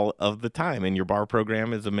all of the time. And your bar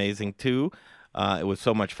program is amazing too. It was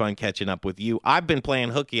so much fun catching up with you. I've been playing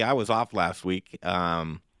hooky. I was off last week.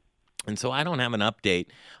 And so I don't have an update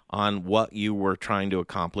on what you were trying to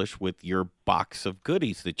accomplish with your box of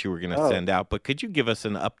goodies that you were going to send out. But could you give us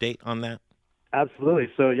an update on that? Absolutely.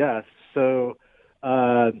 So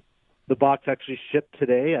the box actually shipped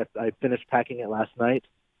today. I finished packing it last night.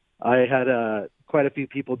 I had quite a few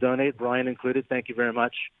people donate, Brian included. Thank you very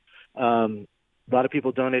much. A lot of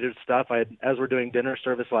people donated stuff. As we're doing dinner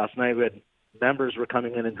service last night, we had members were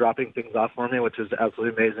coming in and dropping things off for me, which is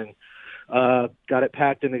absolutely amazing. Got it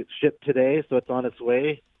packed and it shipped today, so it's on its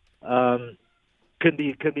way. Couldn't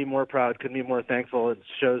be more proud, couldn't be more thankful. It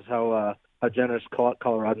shows how generous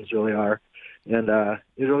Coloradans really are, and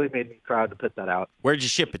it really made me proud to put that out. Where'd you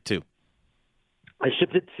ship it to? I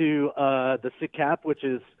shipped it to the CCAP, which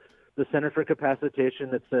is the Center for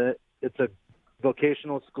Capacitation. It's a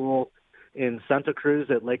vocational school in Santa Cruz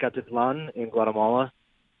at Lake Atitlan in Guatemala,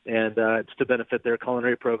 and it's to benefit their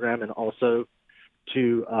culinary program, and also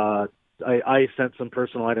to I sent some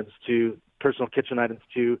personal kitchen items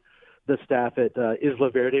to the staff at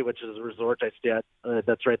Isla Verde, which is a resort I stay at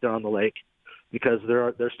that's right there on the lake, because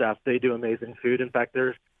their staff, they do amazing food. In fact,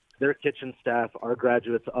 their kitchen staff are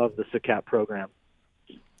graduates of the CCAP program.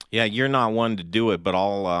 Yeah, you're not one to do it, but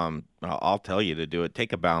I'll tell you to do it.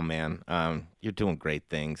 Take a bow, man. You're doing great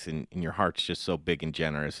things, and your heart's just so big and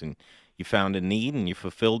generous, and you found a need and you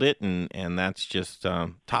fulfilled it, and that's just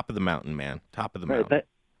top of the mountain, man. Top of the mountain.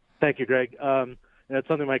 Thank you, Greg. And that's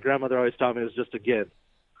something my grandmother always taught me, was just to give.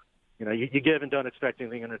 You give and don't expect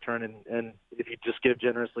anything in return, and if you just give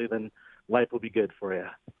generously, then life will be good for you.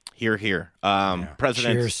 Hear, hear.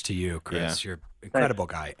 President. Cheers to you, Chris. You're incredible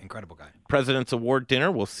guy. Incredible guy. President's Award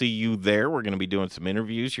Dinner. We'll see you there. We're going to be doing some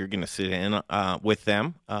interviews. You're going to sit in with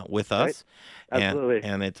them, with us. Right. Absolutely.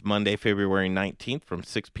 And it's Monday, February 19th from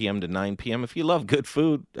 6 p.m. to 9 p.m. If you love good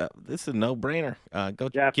food, this is a no-brainer.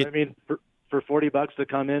 For $40 to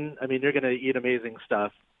come in, you're going to eat amazing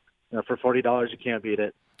stuff. For $40, you can't beat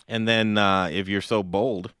it. And then if you're so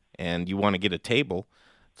bold and you want to get a table,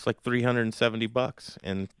 it's like $370,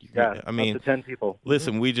 and up to 10 people.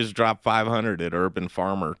 Listen, we just dropped $500 at Urban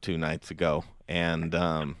Farmer 2 nights ago, and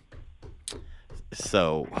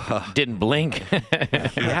so didn't blink.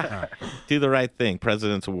 Yeah, do the right thing.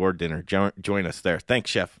 President's Award Dinner. Join us there.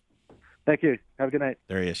 Thanks, Chef. Thank you. Have a good night.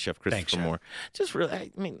 There he is, Chef Christopher Moore. Just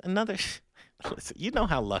really, another. Listen, you know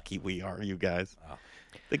how lucky we are, you guys.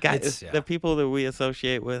 The guys, the people that we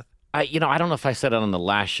associate with. I don't know if I said it on the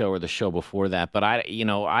last show or the show before that, but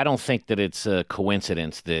I don't think that it's a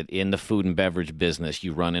coincidence that in the food and beverage business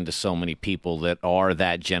you run into so many people that are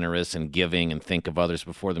that generous and giving and think of others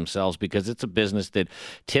before themselves, because it's a business that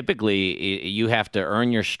typically you have to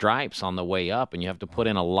earn your stripes on the way up, and you have to put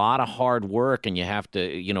in a lot of hard work, and you have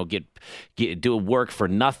to do work for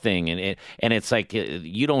nothing, and it's like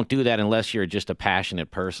you don't do that unless you're just a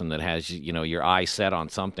passionate person that has your eye set on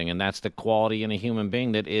something, and that's the quality in a human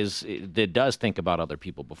being that does think about other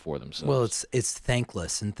people before themselves. Well, it's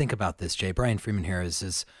thankless. And think about this, Jay. Brian Freeman here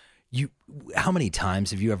is how many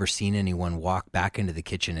times have you ever seen anyone walk back into the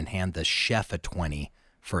kitchen and hand the chef a 20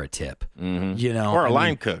 for a tip? Mm-hmm. Or a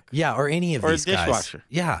line cook. Yeah, or any of these guys. Or a dishwasher.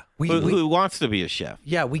 Yeah. Who wants to be a chef.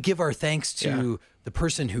 Yeah, we give our thanks to the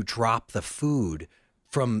person who dropped the food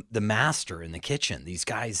from the master in the kitchen. These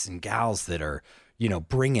guys and gals that are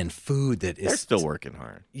bringing food that is... They're still working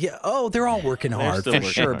hard. Yeah. Oh, they're all working hard for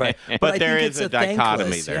sure. But there is a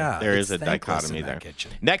dichotomy thankless, there. Yeah, there is it's a dichotomy there.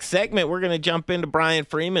 kitchen. Next segment, we're going to jump into Brian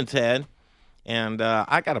Freeman's head. And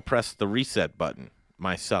I got to press the reset button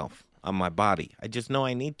myself on my body. I just know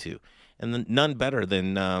I need to. And none better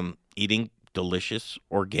than eating delicious,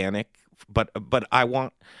 organic. But I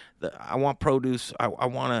want produce. I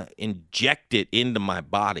want to inject it into my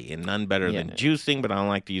body, and none better than juicing. But I don't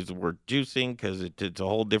like to use the word juicing because it's a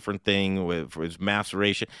whole different thing with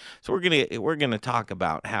maceration. So we're gonna talk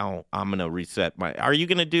about how I'm gonna reset my. Are you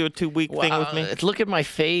gonna do a 2-week thing with me? Look at my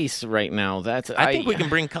face right now. I think we can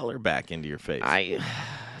bring color back into your face.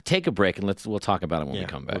 Take a break and we'll talk about it when we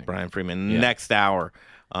come back. With Brian Freeman next hour.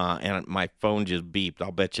 And my phone just beeped.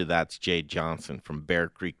 I'll bet you that's Jay Johnson from Bear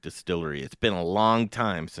Creek Distillery. It's been a long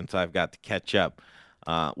time since I've got to catch up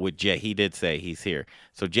with Jay. He did say he's here.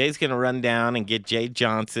 So Jay's going to run down and get Jay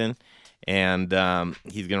Johnson, and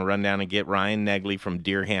he's going to run down and get Ryan Negley from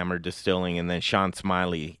Deerhammer Distilling, and then Sean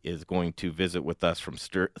Smiley is going to visit with us from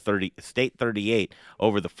State 38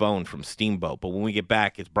 over the phone from Steamboat. But when we get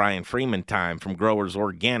back, it's Brian Freeman time from Growers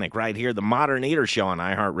Organic right here, the Modern Eater Show on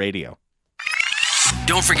iHeartRadio.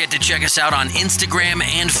 Don't forget to check us out on Instagram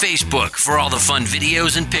and Facebook for all the fun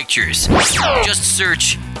videos and pictures. Just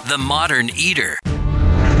search The Modern Eater.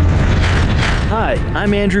 Hi,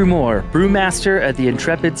 I'm Andrew Moore, brewmaster at the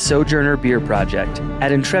Intrepid Sojourner Beer Project.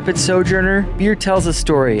 At Intrepid Sojourner, beer tells a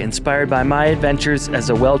story inspired by my adventures as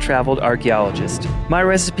a well-traveled archaeologist. My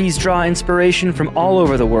recipes draw inspiration from all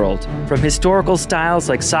over the world, from historical styles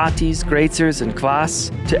like Satis, Greitzers, and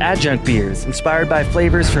Kvass, to adjunct beers inspired by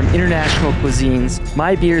flavors from international cuisines.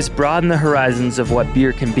 My beers broaden the horizons of what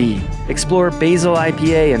beer can be. Explore Basil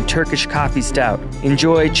IPA and Turkish Coffee Stout.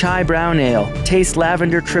 Enjoy Chai Brown Ale. Taste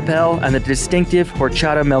Lavender Tripel and the distinctive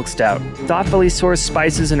Horchata Milk Stout. Thoughtfully sourced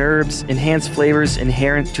spices and herbs enhance flavors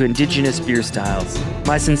inherent to indigenous beer styles.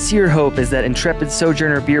 My sincere hope is that Intrepid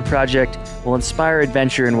Sojourner Beer Project will inspire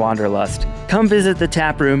adventure and wanderlust. Come visit the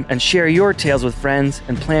taproom and share your tales with friends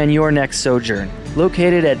and plan your next sojourn.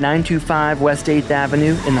 Located at 925 West 8th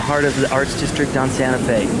Avenue in the heart of the Arts District on Santa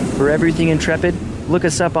Fe. For everything Intrepid, look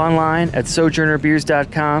us up online at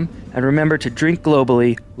sojournerbeers.com, and remember to drink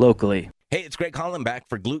globally, locally. Hey, it's Greg Hollenbach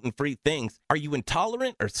for Gluten Free Things. Are you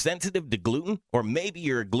intolerant or sensitive to gluten? Or maybe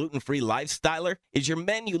you're a gluten-free lifestyler? Is your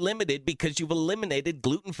menu limited because you've eliminated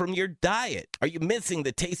gluten from your diet? Are you missing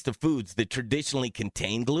the taste of foods that traditionally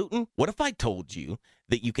contain gluten? What if I told you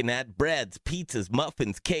that you can add breads, pizzas,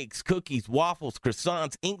 muffins, cakes, cookies, waffles,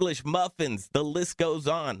 croissants, English muffins, the list goes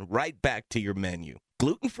on, right back to your menu?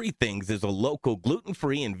 Gluten Free Things is a local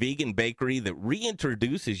gluten-free and vegan bakery that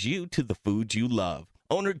reintroduces you to the foods you love.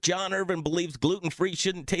 Owner John Irvin believes gluten-free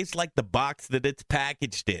shouldn't taste like the box that it's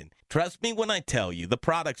packaged in. Trust me when I tell you, the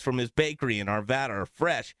products from his bakery in Arvada are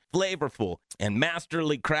fresh, flavorful, and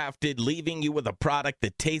masterly crafted, leaving you with a product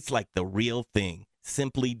that tastes like the real thing.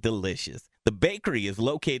 Simply delicious. The bakery is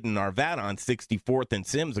located in Arvada on 64th and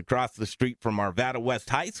Sims across the street from Arvada West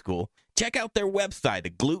High School. Check out their website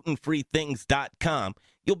at glutenfreethings.com.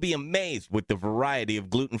 You'll be amazed with the variety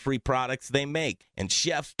of gluten-free products they make. And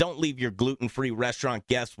chefs, don't leave your gluten-free restaurant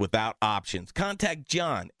guests without options. Contact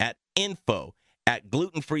John at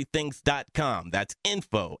info@glutenfreethings.com. That's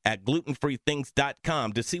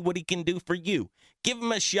info@glutenfreethings.com to see what he can do for you. Give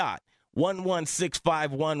him a shot.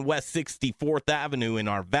 11651 West 64th Avenue in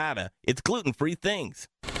Arvada. It's Gluten Free Things.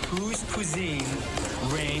 Whose cuisine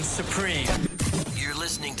reigns supreme? You're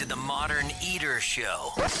listening to The Modern Eater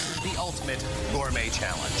Show, the ultimate gourmet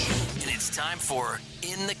challenge. And it's time for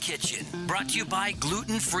In the Kitchen, brought to you by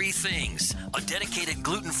Gluten Free Things, a dedicated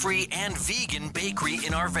gluten-free and vegan bakery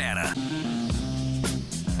in Arvada.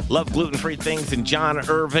 Love Gluten Free Things and John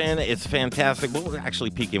Irvin. It's fantastic. We'll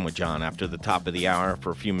actually peek in with John after the top of the hour for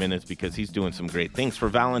a few minutes because he's doing some great things for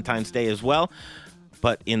Valentine's Day as well.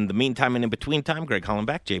 But in the meantime and in between time, Greg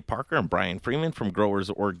Hollenbeck, Jay Parker, and Brian Freeman from Growers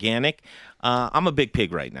Organic. I'm a big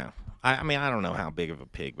pig right now. I mean, I don't know how big of a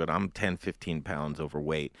pig, but I'm 10, 15 pounds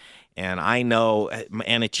overweight. And I know,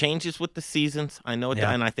 and it changes with the seasons. I know it,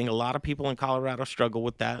 and I think a lot of people in Colorado struggle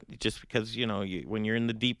with that just because, when you're in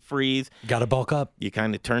the deep freeze. Got to bulk up. You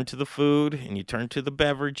kind of turn to the food and you turn to the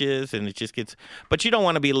beverages, and it just gets, but you don't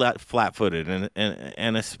want to be flat-footed,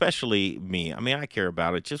 and especially me. I mean, I care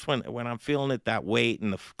about it just when I'm feeling it that weight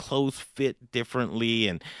and the clothes fit differently.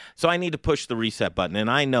 And so I need to push the reset button. And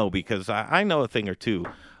I know because I know a thing or two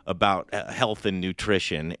about health and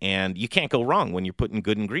nutrition, and you can't go wrong when you're putting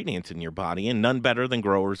good ingredients in your body, and none better than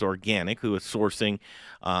Growers Organic, who is sourcing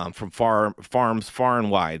from farms far and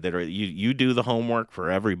wide that are you do the homework for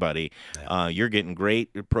everybody. You're getting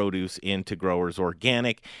great produce into Growers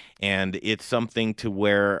Organic, and it's something to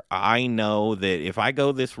where I know that if I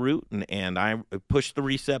go this route and I push the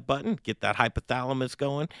reset button, get that hypothalamus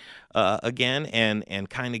going again, and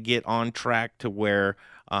kind of get on track to where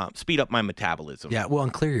speed up my metabolism. Yeah, well,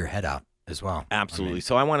 and clear your head out as well. Absolutely.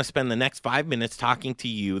 So I want to spend the next 5 minutes talking to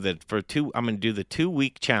you that I'm going to do the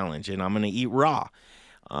 2-week challenge, and I'm going to eat raw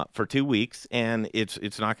for 2 weeks, and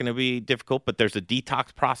it's not going to be difficult, but there's a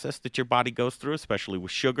detox process that your body goes through, especially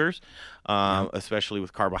with sugars, especially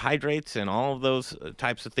with carbohydrates and all of those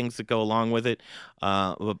types of things that go along with it.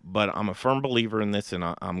 But I'm a firm believer in this, and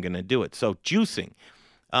I'm going to do it. So juicing.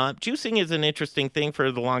 Juicing is an interesting thing. For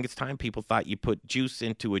the longest time, people thought you put juice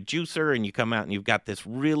into a juicer and you come out and you've got this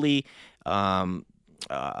really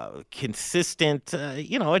consistent,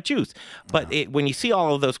 a juice. But when you see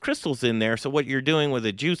all of those crystals in there, so what you're doing with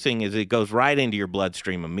the juicing is it goes right into your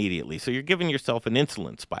bloodstream immediately. So you're giving yourself an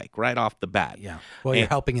insulin spike right off the bat. Yeah. Well, you're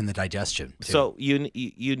helping in the digestion, too. So you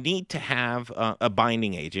need to have a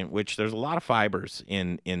binding agent, which there's a lot of fibers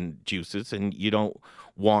in juices, and you don't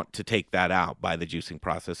want to take that out by the juicing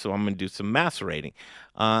process. So I'm going to do some macerating.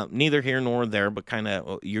 Neither here nor there, but kind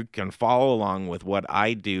of you can follow along with what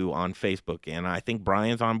I do on Facebook. And I think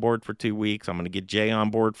Brian's on board for 2 weeks. I'm going to get Jay on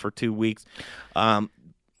board for 2 weeks.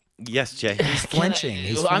 Yes, Jay. He's flinching.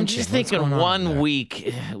 I'm just thinking 1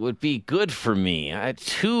 week would be good for me.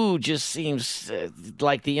 2 just seems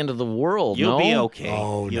like the end of the world. You'll be okay.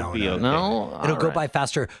 Oh, You'll be okay. No? It'll go by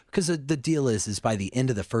faster because the deal is by the end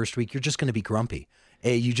of the first week, you're just going to be grumpy.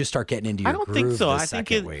 You just start getting into your groove. I don't think so. I think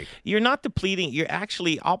you're not depleting.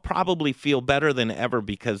 I'll probably feel better than ever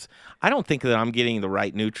because I don't think that I'm getting the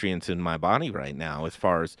right nutrients in my body right now as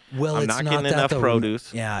far as I'm not getting enough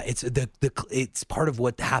produce. Yeah, it's part of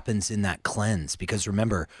what happens in that cleanse because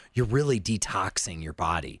remember, you're really detoxing your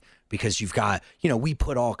body because you've got, we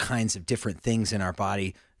put all kinds of different things in our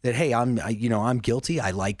body that, hey, I'm guilty. I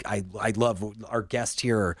love our guests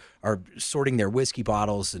here are sorting their whiskey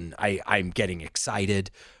bottles, and I'm getting excited.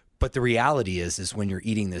 But the reality is when you're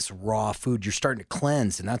eating this raw food, you're starting to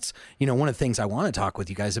cleanse, and that's one of the things I want to talk with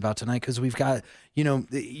you guys about tonight because we've got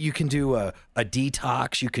you can do a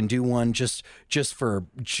detox, you can do one just for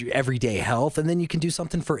everyday health, and then you can do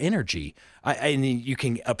something for energy. And you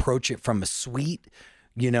can approach it from a sweet,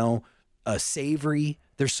 a savory.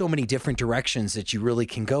 There's so many different directions that you really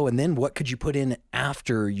can go. And then what could you put in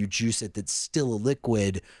after you juice it that's still a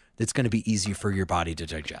liquid that's going to be easy for your body to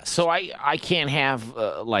digest? So I can't have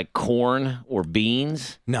like corn or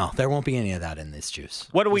beans? No, there won't be any of that in this juice.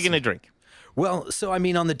 What are we going to drink? Well, so on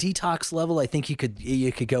the detox level, I think you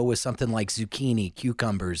could go with something like zucchini,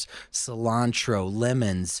 cucumbers, cilantro,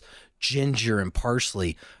 lemons, ginger, and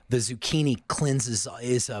parsley. The zucchini cleanses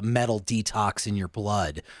is a metal detox in your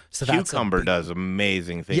blood. So cucumber does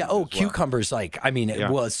amazing things. Yeah. Oh, cucumbers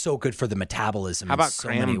it's so good for the metabolism. How about so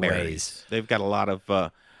cranberries? Many ways. They've got a lot of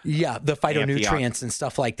the phytonutrients and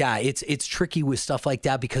stuff like that. It's tricky with stuff like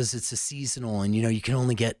that because it's a seasonal, and you can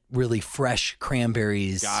only get really fresh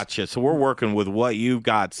cranberries. Gotcha. So we're working with what you've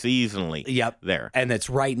got seasonally. Yep. There. And it's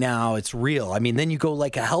right now. It's real. Then you go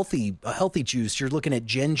like a healthy juice. You're looking at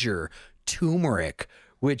ginger, turmeric,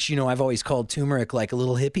 which I've always called turmeric like a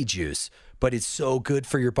little hippie juice, but it's so good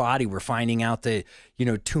for your body. We're finding out that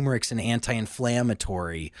turmeric's an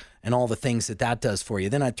anti-inflammatory and all the things that does for you.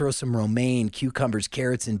 Then I throw some romaine, cucumbers,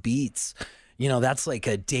 carrots, and beets. That's like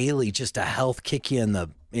a daily, just a health kick you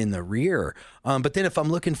in the rear. But then if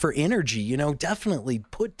I'm looking for energy, definitely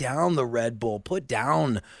put down the Red Bull. Put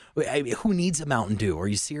down. Who needs a Mountain Dew? Are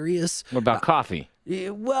you serious? What about coffee?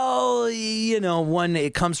 Well, one,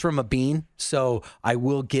 it comes from a bean, so I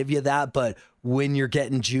will give you that. But when you're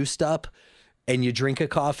getting juiced up, and you drink a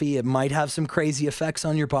coffee, it might have some crazy effects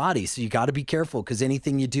on your body. So you got to be careful, because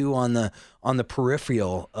anything you do on the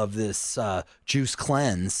peripheral of this juice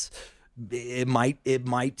cleanse, it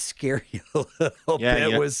might scare you a little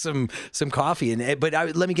bit with some coffee.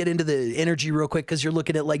 Let me get into the energy real quick, because you're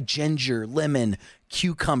looking at like ginger, lemon,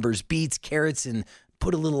 cucumbers, beets, carrots, and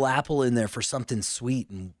put a little apple in there for something sweet.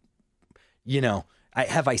 And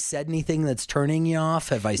have I said anything that's turning you off?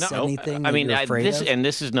 Have I said anything that you're afraid of? And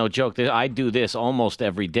this is no joke. I do this almost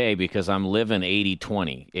every day because I'm living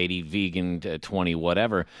 80-20, 80 vegan, 20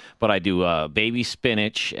 whatever. But I do baby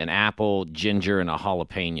spinach, an apple, ginger, and a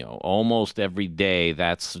jalapeno almost every day.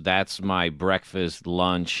 That's my breakfast,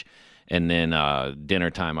 lunch, and then dinner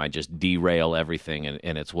time. I just derail everything,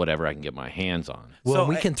 and it's whatever I can get my hands on. Well,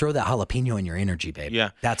 we can throw that jalapeno in your energy, babe.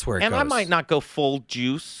 Yeah, that's where it goes. And I might not go full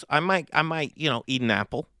juice. I might, eat an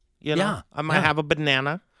apple. I might have a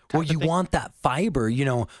banana. Well, you want that fiber.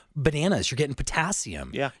 Bananas, you're getting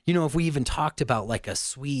potassium. Yeah. If we even talked about like a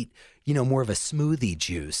sweet, more of a smoothie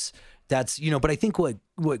juice, that's, but I think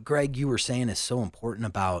what Greg, you were saying is so important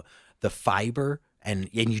about the fiber. And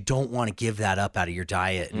you don't want to give that up out of your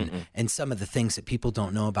diet. And some of the things that people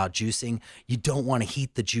don't know about juicing, you don't want to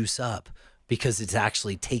heat the juice up, because it's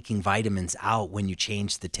actually taking vitamins out when you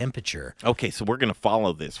change the temperature. Okay, so we're going to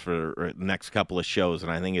follow this for the next couple of shows,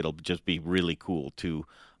 and I think it'll just be really cool to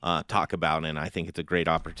talk about, and I think it's a great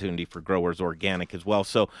opportunity for Growers Organic as well.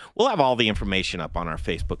 So we'll have all the information up on our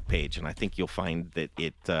Facebook page, and I think you'll find that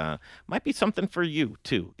it might be something for you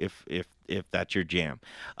too, if that's your jam.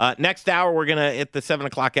 Next hour, at the 7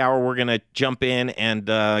 o'clock hour, we're gonna jump in and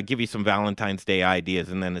give you some Valentine's Day ideas,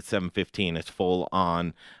 and then at 7:15, it's full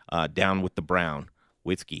on Down with the Brown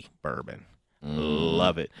whiskey bourbon.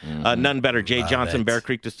 Love it. None better. Jay Johnson, Bear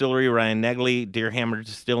Creek Distillery, Ryan Negley, Deerhammer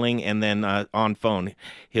Distilling, and then on phone,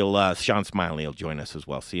 Sean Smiley will join us as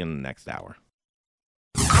well. See you in the next hour.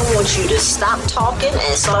 I want you to stop talking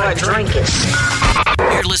and start drinking.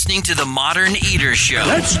 You're listening to The Modern Eater Show.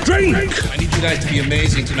 Let's drink! I need you guys to be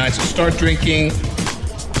amazing tonight, so start drinking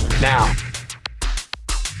now.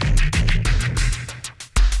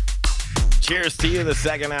 Cheers to you. The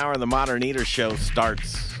second hour of The Modern Eater Show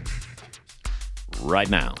starts right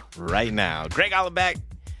now. Right now. Greg Hollenbeck,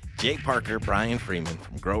 Jake Parker, Brian Freeman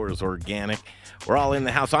from Growers Organic. We're all in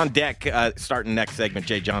the house. On deck, starting next segment,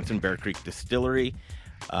 Jay Johnson, Bear Creek Distillery,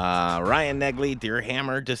 Ryan Negley,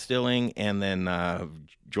 Deerhammer Distilling, and then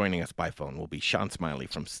joining us by phone will be Sean Smiley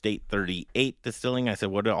from State 38 Distilling. I said,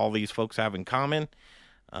 what do all these folks have in common?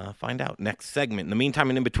 Find out next segment. In the meantime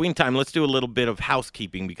and in between time, let's do a little bit of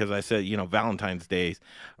housekeeping, because I said, Valentine's Day's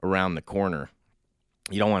around the corner.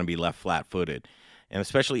 You don't want to be left flat-footed. And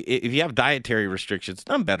especially if you have dietary restrictions,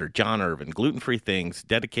 none better. John Irvin, Gluten Free Things,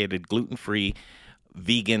 dedicated gluten-free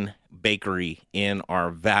vegan bakery in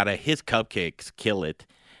Arvada. His cupcakes kill it.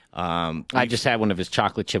 I just had one of his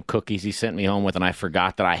chocolate chip cookies he sent me home with, and I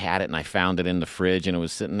forgot that I had it, and I found it in the fridge, and it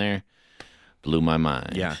was sitting there. Blew my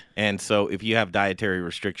mind. Yeah. And so if you have dietary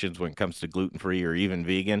restrictions when it comes to gluten-free or even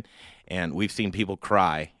vegan, and we've seen people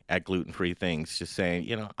cry at Gluten Free Things, just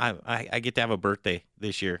saying, I get to have a birthday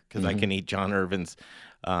this year because I can eat John Irvin's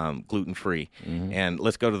gluten free. And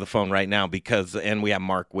let's go to the phone right now, and we have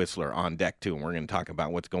Mark Whistler on deck too, and we're going to talk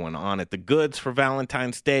about what's going on at the Goods for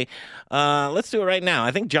Valentine's Day. Let's do it right now.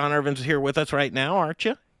 I think John Irvin's here with us right now, aren't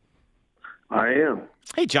you? I am.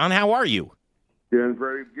 Hey, John, how are you? Doing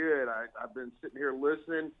very good. I've been sitting here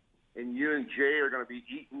listening, and you and Jay are going to be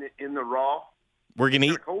eating it in the raw. We're going to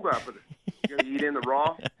eat. It's kind of cold out, but you're going to eat in the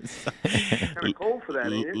raw. Kind of cold for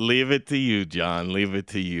that, ain't it? Leave it to you, John. Leave it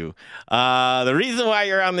to you. The reason why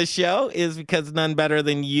you're on the show is because none better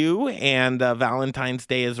than you, and Valentine's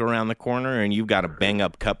Day is around the corner, and you've got a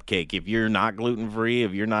bang-up cupcake. If you're not gluten-free,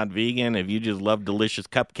 if you're not vegan, if you just love delicious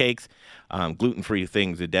cupcakes, Gluten Free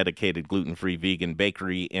Things, a dedicated gluten-free vegan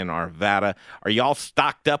bakery in Arvada. Are you all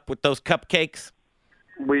stocked up with those cupcakes?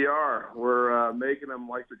 We are. We're making them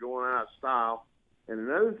like they're going out of style. And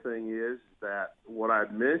another thing is that what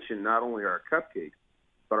I'd mentioned, not only our cupcakes,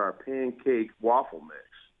 but our pancake waffle mix.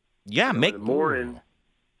 Yeah, in the morning,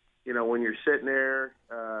 when you're sitting there,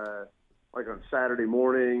 like on Saturday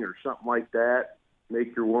morning or something like that,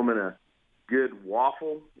 make your woman a good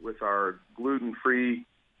waffle with our gluten-free.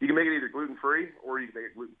 You can make it either gluten-free or you can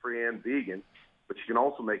make it gluten-free and vegan, but you can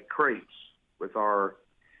also make crepes with our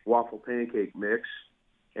waffle pancake mix.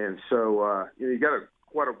 And so, you got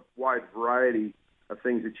quite a wide variety of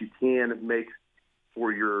things that you can make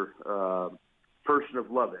for your person of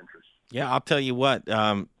love interest. Yeah, I'll tell you what.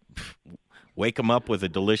 Wake them up with a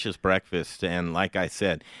delicious breakfast, and like I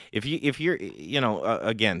said, if you're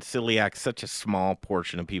again, celiac, such a small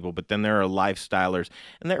portion of people, but then there are lifestylers,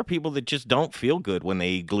 and there are people that just don't feel good when they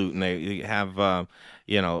eat gluten. They have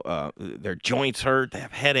their joints hurt, they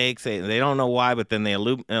have headaches, they don't know why, but then they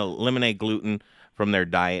eliminate gluten from their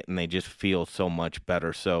diet, and they just feel so much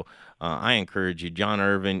better. So I encourage you, John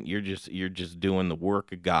Irvin, you're just doing the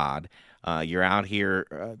work of God. You're out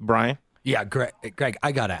here, Brian. Yeah, Greg,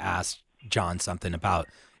 I gotta ask John something about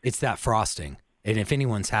it's that frosting, and if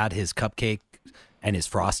anyone's had his cupcake and his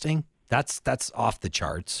frosting, that's off the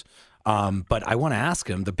charts. But I want to ask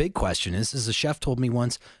him. The big question is a chef told me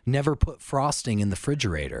once, never put frosting in the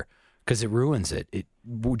refrigerator because it ruins it.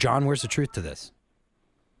 John, where's the truth to this?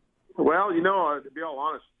 Well, to be all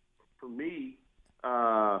honest, for me,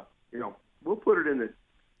 we'll put it in the.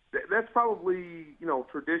 That's probably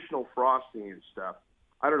traditional frosting and stuff.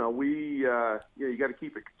 I don't know. You got to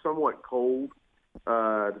keep it somewhat cold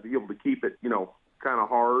to be able to keep it, kind of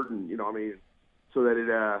hard, and so that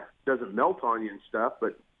it doesn't melt on you and stuff.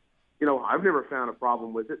 But I've never found a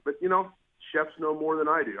problem with it. But chefs know more than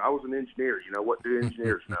I do. I was an engineer. What do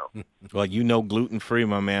engineers know? Well, gluten free,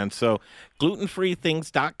 my man. So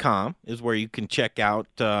glutenfreethings.com is where you can check out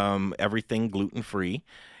everything gluten free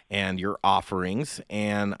and your offerings,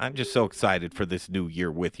 and I'm just so excited for this new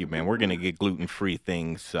year with you, man. We're going to get gluten-free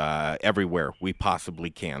things everywhere we possibly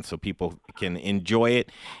can so people can enjoy it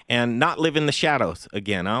and not live in the shadows.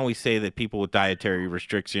 Again, I always say that people with dietary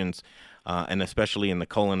restrictions, and especially in the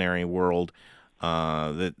culinary world,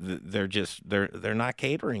 that they're not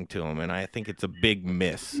catering to them, and I think it's a big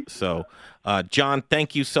miss. So, John,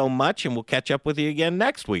 thank you so much, and we'll catch up with you again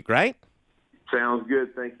next week, right? Sounds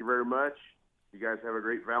good. Thank you very much. You guys have a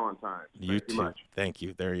great Valentines. You too. Much. Thank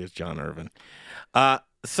you. There he is, John Irvin.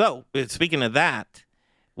 So, speaking of that,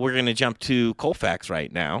 we're going to jump to Colfax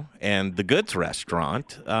right now and the Goods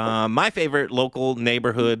Restaurant, my favorite local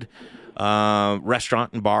neighborhood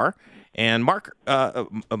restaurant and bar. And Mark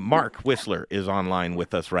Whistler is online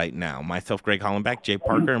with us right now. Myself, Greg Hollenbeck, Jay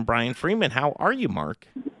Parker, and Brian Freeman. How are you, Mark?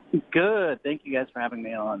 Good. Thank you guys for having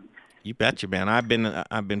me on. You betcha, man. I've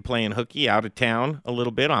been playing hooky out of town a little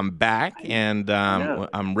bit. I'm back, and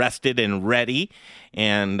I'm rested and ready,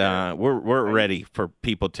 and we're ready for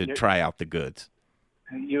people to try out the goods.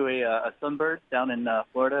 Are you a sunbird down in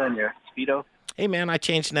Florida in your Speedo? Hey, man, I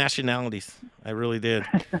changed nationalities. I really did.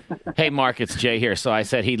 Hey, Mark, it's Jay here. So I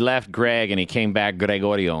said he left Greg and he came back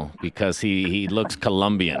Gregorio because he looks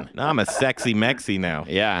Colombian. No, I'm a sexy Mexi now.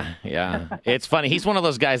 Yeah. It's funny. He's one of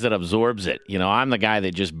those guys that absorbs it. I'm the guy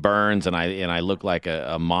that just burns and I look like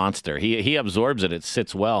a monster. He absorbs it. It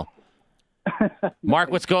sits well.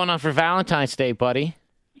 Mark, what's going on for Valentine's Day, buddy?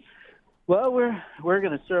 Well, we're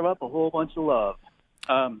going to serve up a whole bunch of love.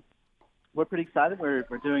 We're pretty excited. We're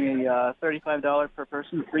doing a $35 per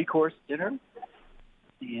person 3-course dinner,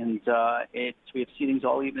 and we have seatings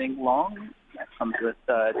all evening long. That comes with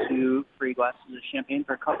 2 free glasses of champagne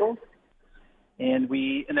per couple. And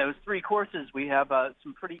in those 3 courses, we have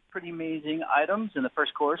some pretty amazing items. In the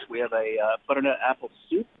first course, we have a butternut apple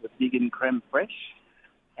soup with vegan creme fraiche,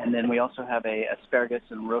 and then we also have a asparagus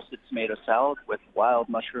and roasted tomato salad with wild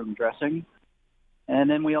mushroom dressing. And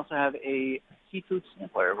then we also have a seafood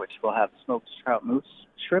sampler, which will have smoked trout mousse,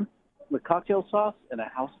 shrimp with cocktail sauce, and a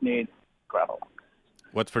house-made gravel.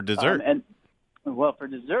 What's for dessert? For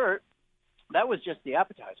dessert, that was just the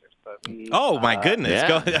appetizers. But my goodness!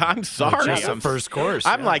 Yeah. I'm sorry. Just the first course.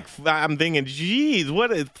 I'm thinking, geez,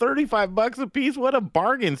 what is $35 a piece? What a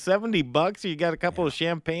bargain! $70. You got a couple of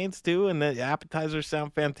champagnes too, and the appetizers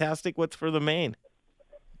sound fantastic. What's for the main?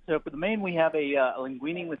 So for the main, we have a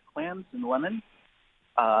linguine with clams and lemon.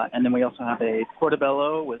 And then we also have a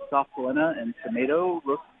portobello with soft polenta and tomato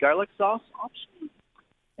roasted garlic sauce option.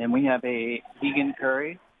 And we have a vegan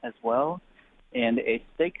curry as well, and a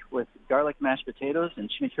steak with garlic mashed potatoes and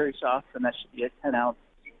chimichurri sauce, and that should be a 10-ounce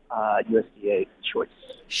USDA choice.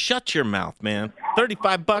 Shut your mouth, man.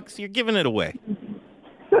 $35, you're giving it away.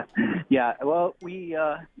 Yeah, well, we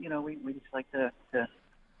just like to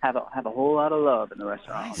have a whole lot of love in the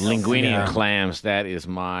restaurant. Linguine and clams, that is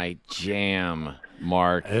my jam,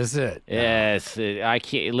 Mark. Is it? Yes. I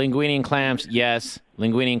can't. Linguine and clams, yes.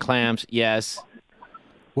 Linguine and clams, yes.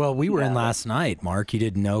 Well, we were in last night, Mark. You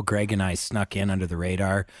didn't know. Greg and I snuck in under the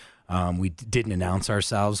radar. We didn't announce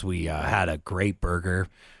ourselves. We had a great burger,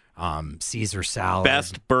 Caesar salad.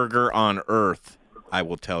 Best burger on earth, I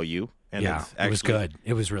will tell you. And it was good.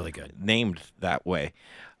 It was really good. Named that way.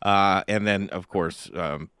 And then, of course,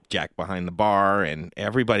 Jack behind the bar and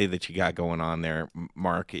everybody that you got going on there,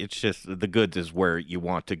 Mark. It's just the goods is where you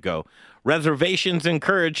want to go. Reservations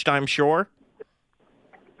encouraged, I'm sure.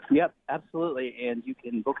 Yep, absolutely. And you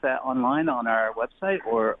can book that online on our website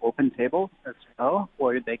or Open Table as well,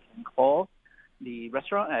 or they can call the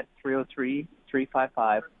restaurant at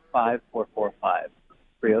 303-355-5445.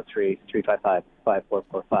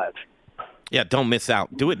 303-355-5445. Yeah, don't miss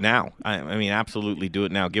out. Do it now. I mean, absolutely do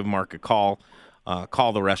it now. Give Mark a call.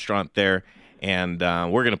 Call the restaurant there. And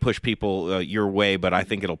we're going to push people your way, but I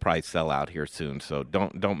think it'll probably sell out here soon. So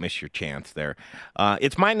don't miss your chance there.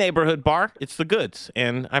 It's my neighborhood bar. It's the goods,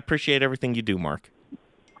 and I appreciate everything you do, Mark.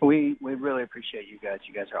 We really appreciate you guys.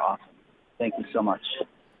 You guys are awesome. Thank you so much.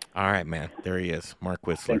 All right, man. There he is, Mark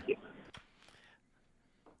Whistler. Thank you.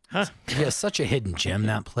 Huh? Yeah, such a hidden gem,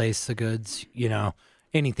 that place, the goods. You know,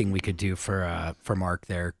 anything we could do for Mark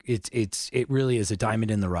there. It really is a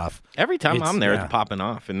diamond in the rough. Every time I'm there, it's popping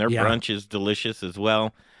off, and their brunch is delicious as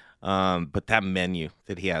well. But that menu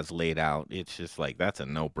that he has laid out, it's just like, that's a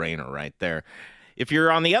no-brainer right there. If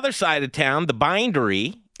you're on the other side of town, the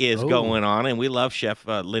Bindery is going on, and we love Chef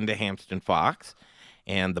Linda Hampton Fox.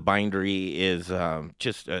 And the Bindery is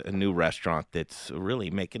just a new restaurant that's really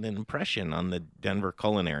making an impression on the Denver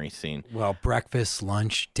culinary scene. Well, breakfast,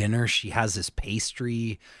 lunch, dinner. She has this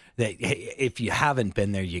pastry that, if you haven't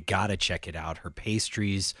been there, you got to check it out. Her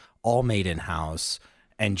pastries, all made in-house,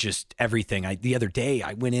 and just everything. The other day,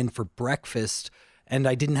 I went in for breakfast, and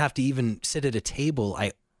I didn't have to even sit at a table.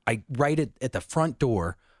 I right at the front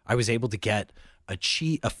door, I was able to get a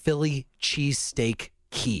Philly cheesesteak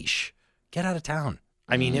quiche. Get out of town.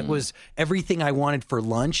 I mean, it was everything I wanted for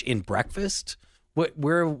lunch in breakfast.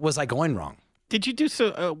 Where was I going wrong? Did you do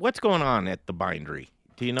so? What's going on at the Bindery?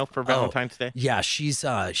 Do you know for Valentine's Day? Yeah, she's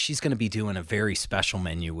going to be doing a very special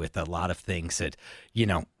menu with a lot of things that,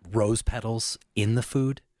 rose petals in the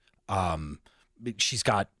food. She's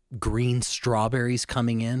got green strawberries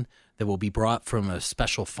coming in that will be brought from a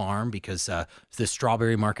special farm because the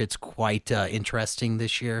strawberry market's quite interesting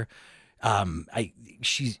this year.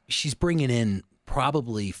 She's bringing in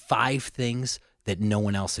probably 5 things that no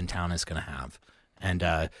one else in town is going to have. And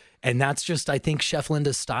that's just, I think, Chef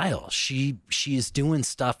Linda's style. She is doing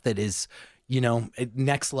stuff that is,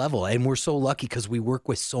 next level. And we're so lucky because we work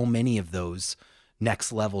with so many of those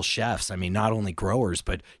next level chefs. I mean, not only growers,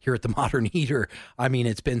 but here at the Modern Eater, I mean,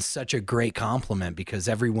 it's been such a great compliment because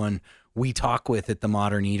everyone we talk with at the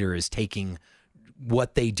Modern Eater is taking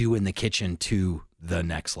what they do in the kitchen to the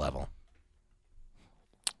next level.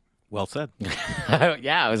 Well said.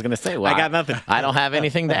 Yeah, I was going to say, well, I got nothing. I don't have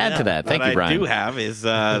anything to add to that. Thank you, Brian. What I do have is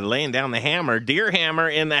laying down the hammer, Deerhammer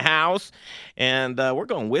in the house, and we're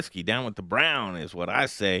going whiskey down with the brown is what I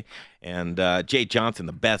say. And Jay Johnson,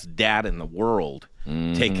 the best dad in the world,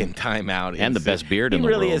 taking time out. And the best beard in the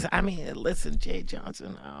world. He really is. I mean, listen, Jay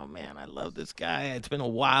Johnson, oh, man, I love this guy. It's been a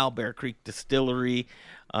while, Bear Creek Distillery,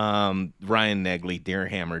 Ryan Negley,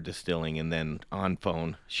 Deerhammer Distilling, and then on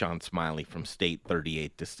phone, Sean Smiley from State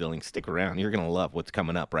 38 Distilling. Stick around. You're going to love what's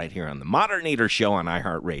coming up right here on the Modern Eater Show on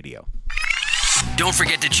iHeartRadio. Don't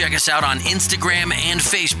forget to check us out on Instagram and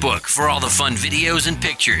Facebook for all the fun videos and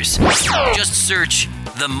pictures. Just search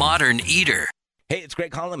The Modern Eater. Hey, it's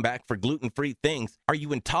Greg Hollenbach for Gluten Free Things. Are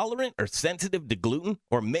you intolerant or sensitive to gluten?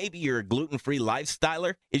 Or maybe you're a gluten-free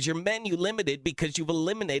lifestyler? Is your menu limited because you've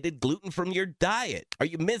eliminated gluten from your diet? Are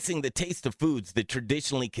you missing the taste of foods that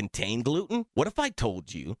traditionally contain gluten? What if I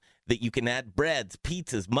told you that you can add breads,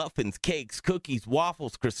 pizzas, muffins, cakes, cookies,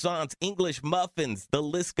 waffles, croissants, English muffins, the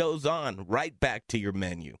list goes on, right back to your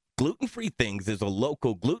menu? Gluten Free Things is a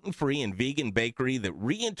local gluten-free and vegan bakery that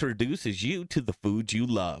reintroduces you to the foods you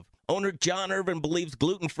love. Owner John Irvin believes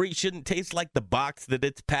gluten-free shouldn't taste like the box that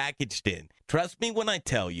it's packaged in. Trust me when I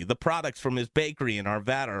tell you, the products from his bakery in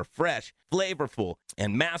Arvada are fresh, flavorful,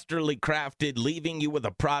 and masterly crafted, leaving you with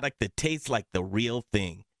a product that tastes like the real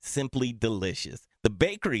thing. Simply delicious. The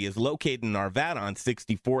bakery is located in Arvada on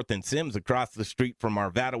 64th and Sims across the street from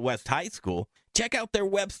Arvada West High School. Check out their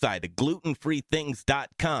website at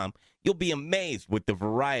glutenfreethings.com. You'll be amazed with the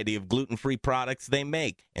variety of gluten-free products they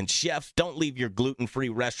make. And chefs, don't leave your gluten-free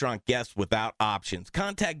restaurant guests without options.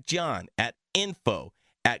 Contact John at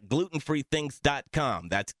info@glutenfreethings.com.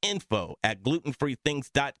 That's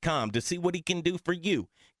info@glutenfreethings.com to see what he can do for you.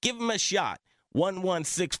 Give him a shot.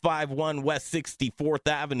 11651 West 64th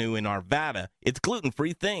Avenue in Arvada. It's Gluten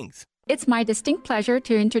Free Things. It's my distinct pleasure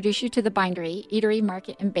to introduce you to the Bindery, Eatery,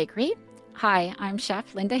 Market, and Bakery. Hi, I'm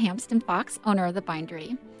Chef Linda Hampton Fox, owner of the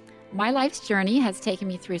Bindery. My life's journey has taken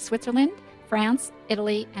me through Switzerland, France,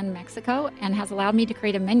 Italy, and Mexico, and has allowed me to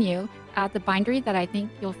create a menu at the Bindery that I think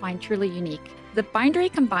you'll find truly unique. The Bindery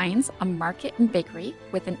combines a market and bakery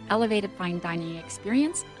with an elevated fine dining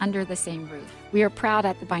experience under the same roof. We are proud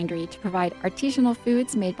at the Bindery to provide artisanal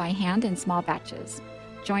foods made by hand in small batches.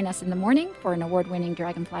 Join us in the morning for an award-winning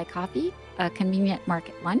Dragonfly coffee, a convenient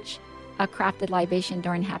market lunch, a crafted libation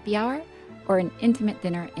during happy hour, or an intimate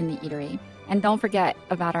dinner in the eatery. And don't forget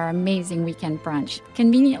about our amazing weekend brunch,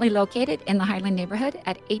 conveniently located in the Highland neighborhood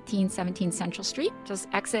at 1817 Central Street. Just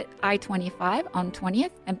exit I-25 on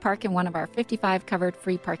 20th and park in one of our 55 covered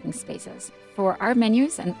free parking spaces. For our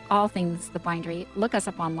menus and all things The Bindery, look us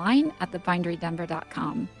up online at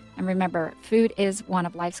thebinderydenver.com. And remember, food is one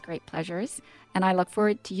of life's great pleasures, and I look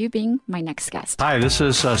forward to you being my next guest. Hi, this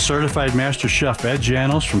is Certified Master Chef Ed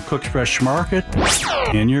Janos from Cook's Fresh Market,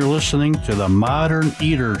 and you're listening to the Modern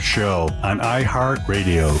Eater Show on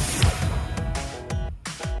iHeartRadio.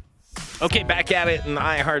 Okay, back at it in the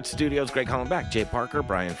iHeart Studios. Greg Hollenbeck, Jay Parker,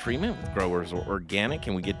 Brian Freeman with Growers Organic,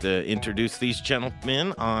 and we get to introduce these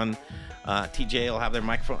gentlemen on TJ will have their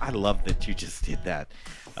microphone. I love that you just did that.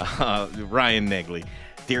 Ryan Negley,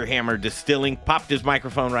 Deerhammer Distilling, popped his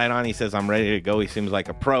microphone right on. He says, I'm ready to go. He seems like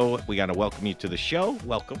a pro. We got to welcome you to the show.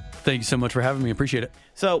 Welcome. Thank you so much for having me. Appreciate it.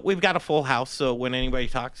 So we've got a full house. So when anybody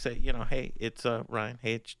talks, say, hey, it's Ryan.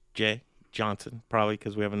 Hey, it's Jay Johnson, probably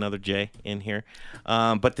because we have another Jay in here.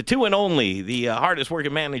 But the two and only, the hardest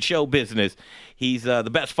working man in show business. He's the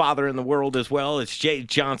best father in the world as well. It's Jay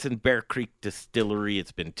Johnson, Bear Creek Distillery.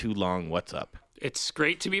 It's been too long. What's up? It's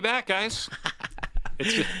great to be back, guys.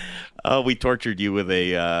 We tortured you with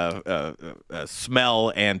a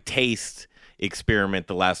smell and taste experiment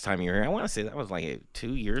the last time you were here. I want to say that was like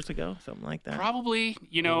 2 years ago, something like that. Probably.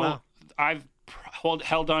 Wow. I've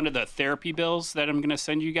held on to the therapy bills that I'm going to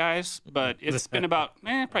send you guys, but it's been about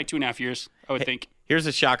probably 2.5 years, I would think. Here's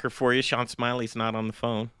a shocker for you. Sean Smiley's not on the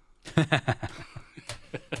phone.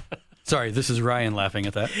 Sorry, this is Ryan laughing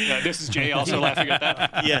at that. This is Jay also laughing at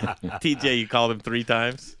that. Yeah, TJ, you called him 3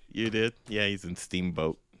 times. You did? Yeah, he's in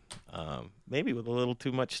Steamboat. Maybe with a little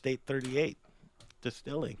too much State 38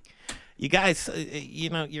 distilling. You guys,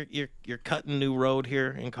 you're cutting new road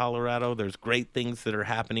here in Colorado. There's great things that are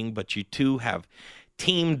happening, but you two have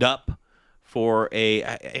teamed up for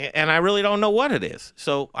and I really don't know what it is.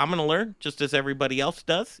 So I'm going to learn, just as everybody else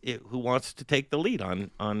does, who wants to take the lead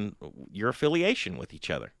on your affiliation with each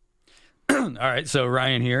other. All right, so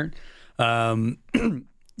Ryan here. As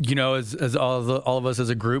all of us as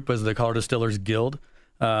a group, as the Colorado Distillers Guild,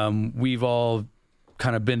 we've all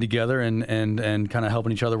kind of been together and kind of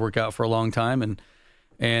helping each other work out for a long time.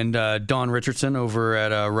 And Dawn Richardson over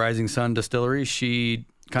at Rising Sun Distillery, she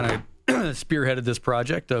kind of spearheaded this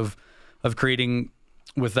project of creating,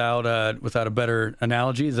 without a better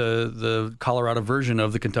analogy, the Colorado version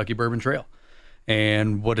of the Kentucky Bourbon Trail.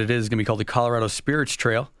 And what it is going to be called the Colorado Spirits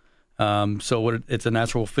Trail. It's a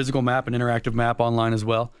natural physical map, an interactive map online as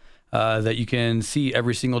well, that you can see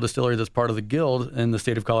every single distillery that's part of the guild in the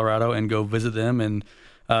state of Colorado and go visit them. And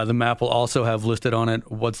the map will also have listed on it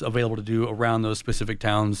what's available to do around those specific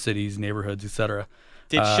towns, cities, neighborhoods, etc.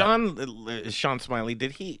 Did Sean Smiley,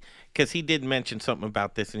 because he did mention something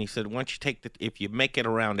about this, and he said once if you make it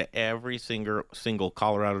around to every single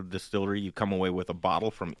Colorado distillery, you come away with a bottle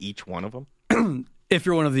from each one of them? If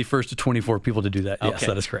you're one of the first to 24 people to do that, yes, Okay.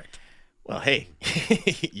 that is correct. Well, hey,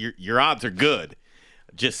 your odds are good.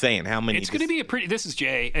 Just saying, how many? It's going to be this is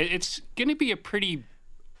Jay. It's going to be a pretty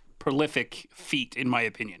prolific feat, in my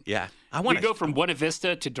opinion. Yeah. We go from Buena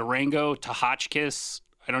Vista to Durango to Hotchkiss.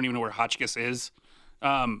 I don't even know where Hotchkiss is.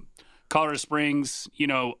 Colorado Springs,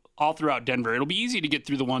 all throughout Denver. It'll be easy to get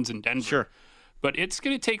through the ones in Denver. Sure. But it's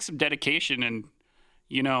going to take some dedication, and,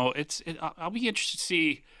 I'll be interested to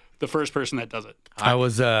see the first person that does it. I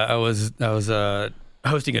was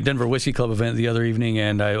hosting a Denver Whiskey Club event the other evening,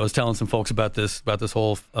 and I was telling some folks about this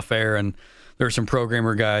whole affair, and there were some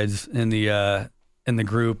programmer guides in the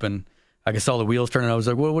group, and I saw the wheels turning. I was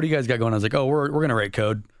like, "Well, what do you guys got going?" I was like, "Oh, we're gonna write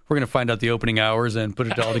code. We're gonna find out the opening hours and put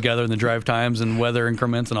it all together, and the drive times and weather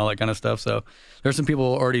increments and all that kind of stuff." So there's some people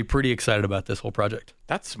already pretty excited about this whole project.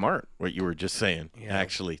 That's smart. What you were just saying,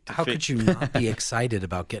 actually. How could you not be excited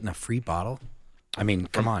about getting a free bottle? I mean,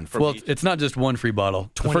 come on. Well, it's not just one free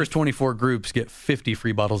bottle. The first 24 groups get 50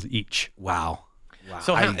 free bottles each. Wow.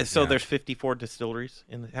 So there's 54 distilleries.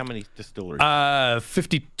 How many distilleries?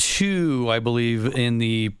 52, I believe,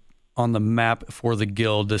 on the map for the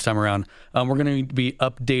guild this time around. We're going to be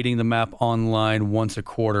updating the map online once a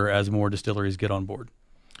quarter as more distilleries get on board.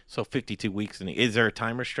 So 52 weeks. Is there a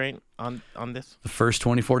time restraint on this? The first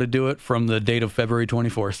 24 to do it from the date of February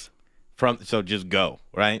 24th. So just go,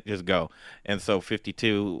 right? Just go. And so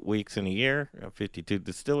 52 weeks in a year, 52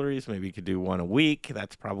 distilleries, maybe you could do one a week.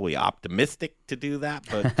 That's probably optimistic to do that,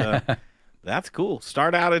 but that's cool.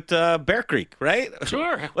 Start out at Bear Creek, right?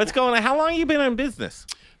 Sure. What's going on? How long have you been in business?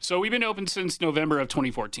 So we've been open since November of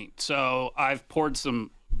 2014. So I've poured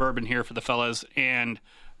some bourbon here for the fellas, and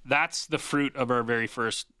that's the fruit of our very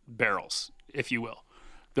first barrels, if you will.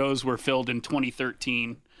 Those were filled in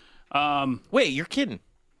 2013. Wait, you're kidding?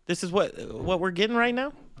 This is what we're getting right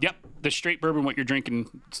now? Yep, the straight bourbon, what you're drinking.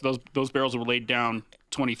 So those barrels were laid down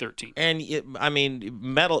 2013. And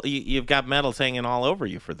metal. You've got metals hanging all over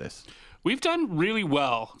you for this. We've done really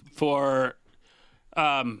well for.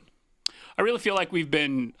 I really feel like we've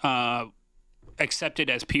been accepted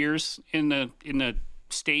as peers in the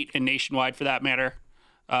state and nationwide, for that matter.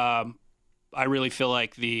 I really feel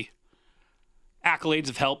like the accolades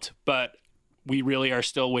have helped, but we really are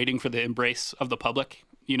still waiting for the embrace of the public.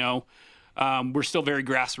 We're still very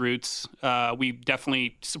grassroots. We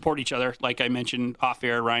definitely support each other. Like I mentioned off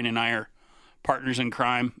air, Ryan and I are partners in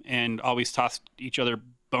crime and always toss each other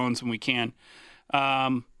bones when we can.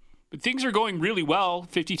 But things are going really well.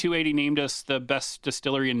 5280 named us the best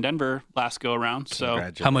distillery in Denver last go around.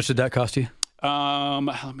 So how much did that cost you?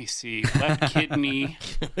 Let me see. Left kidney.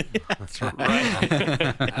 That's right.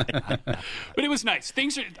 But it was nice.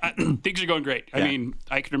 Things are going great. I mean,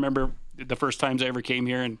 I can remember the first times I ever came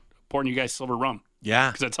here and pouring you guys silver rum.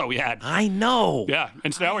 Yeah. Because that's all we had. I know. Yeah.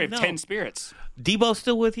 And so now we have 10 spirits. Debo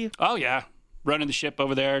still with you? Oh, yeah. Running the ship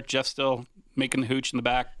over there. Jeff's still making the hooch in the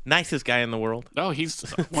back. Nicest guy in the world. Oh, he's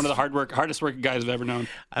one of the hardest working guys I've ever known.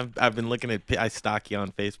 I've been looking at. I stalk you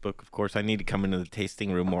on Facebook, of course. I need to come into the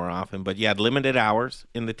tasting room more often. But you had limited hours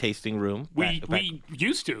in the tasting room. We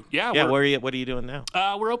used to. Yeah. Yeah. What are you doing now?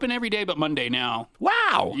 We're open every day but Monday now.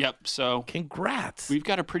 Wow. Yep. So congrats. We've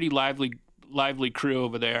got a pretty lively crew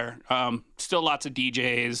over there. Still lots of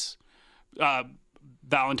DJs.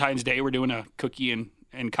 Valentine's Day, we're doing a cookie and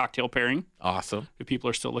cocktail pairing. Awesome. If people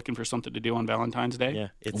are still looking for something to do on Valentine's Day. Yeah.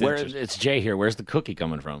 It's Jay here. Where's the cookie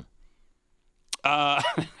coming from?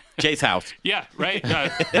 Jay's house. Yeah, right.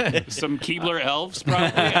 Some Keebler elves,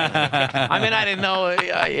 probably. I mean, I didn't know.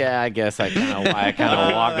 I guess I kind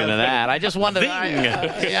of walked into that. I just wanted.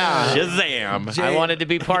 Shazam! I wanted to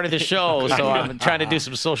be part of the show, so I'm trying to do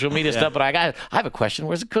some social media stuff. But I have a question.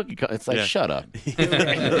 Where's the cookie? It's like, shut up.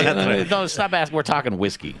 Don't stop asking. We're talking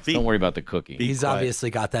whiskey. Don't worry about the cookie. He's obviously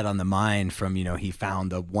got that on the mind from he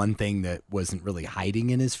found the one thing that wasn't really hiding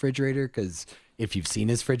in his refrigerator, because if you've seen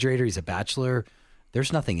his refrigerator, he's a bachelor.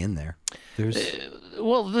 There's nothing in there.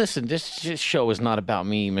 Well, listen, this show is not about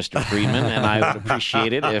me, Mr. Friedman, and I would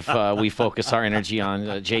appreciate it if we focus our energy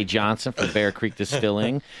on Jay Johnson from Bear Creek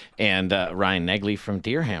Distilling and Ryan Negley from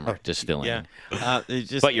Deerhammer Distilling. Yeah.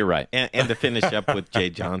 But you're right. And to finish up with Jay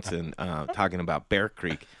Johnson, talking about Bear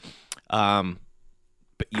Creek, but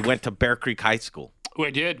you went to Bear Creek High School. We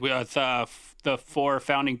did. With the 4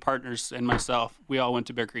 founding partners and myself, we all went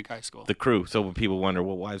to Bear Creek High School. The crew. So when people wonder,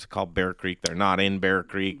 well, why is it called Bear Creek? They're not in Bear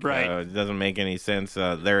Creek. Right. It doesn't make any sense.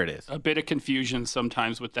 There it is. A bit of confusion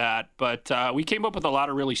sometimes with that. But we came up with a lot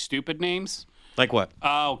of really stupid names. Like what?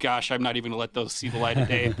 Oh, gosh, I'm not even going to let those see the light of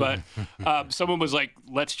day. But someone was like,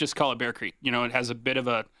 let's just call it Bear Creek. It has a bit of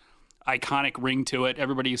a iconic ring to it.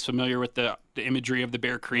 Everybody's familiar with the imagery of the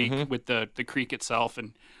Bear Creek, with the creek itself.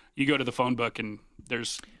 And you go to the phone book and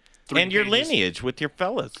there's 3 and your pages. lineage with your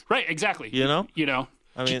fellas. Right, exactly. I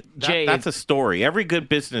mean, that's a story. Every good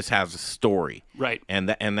business has a story. Right. And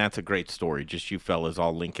that's a great story. Just you fellas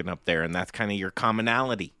all linking up there, and that's kind of your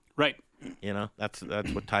commonality. Right. That's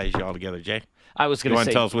what ties you all together, Jay. I was going to say. You want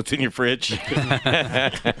to tell us what's in your fridge?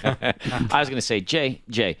 I was going to say,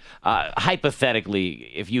 Jay,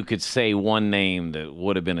 hypothetically, if you could say one name that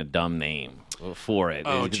would have been a dumb name for it,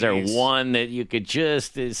 is there one that you could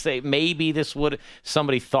just say, maybe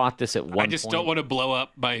somebody thought this at one point? I just don't want to blow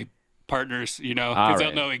up my partners, because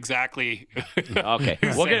they'll know exactly. Okay.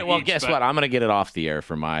 Well, guess what? I'm going to get it off the air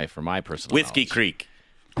for my personal Whiskey knowledge. Creek.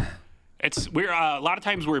 We're a lot of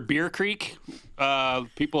times we're Beer Creek.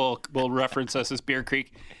 People will reference us as Beer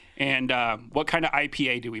Creek. And what kind of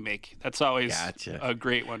IPA do we make? That's always a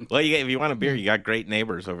great one. Well, if you want a beer, you got great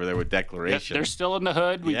neighbors over there with Declaration. They're still in the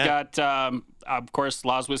hood. We've got, of course,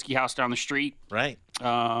 Law's Whiskey House down the street. Right.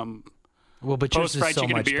 Well, but yours is so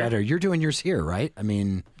much better. You're doing yours here, right? I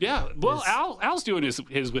mean, yeah. Well, Al's doing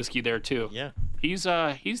his whiskey there too. Yeah. He's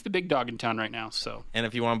the big dog in town right now. So. And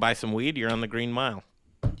if you want to buy some weed, you're on the Green Mile.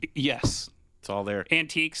 Yes. It's all there.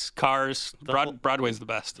 Antiques, cars. Broadway's the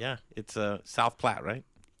best. Yeah. It's South Platte, right?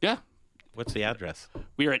 Yeah. What's the address?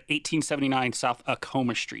 We are at 1879 South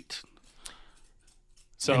Oklahoma Street.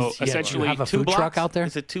 So essentially, you have a food truck out there?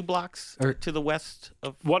 Is it 2 blocks or to the west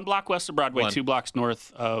of 1 block west of Broadway, 1. 2 blocks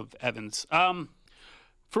north of Evans?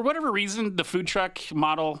 For whatever reason, the food truck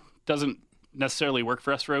model doesn't necessarily work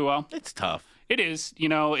for us very well. It's tough. It is.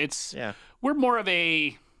 We're more of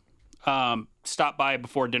a stop by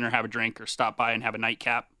before dinner, have a drink, or stop by and have a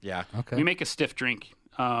nightcap. Yeah. Okay. We make a stiff drink.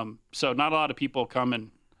 So not a lot of people come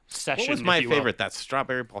and session. What was my favorite? That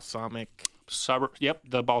strawberry balsamic. Yep,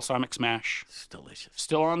 the balsamic smash. It's delicious.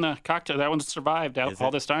 Still on the cocktail. That one's survived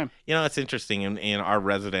all this time. You know, it's interesting. In our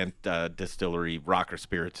resident distillery, Rocker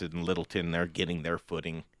Spirits in Littleton, they're getting their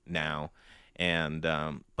footing now. And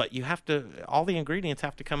but you have to, all the ingredients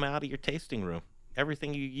have to come out of your tasting room.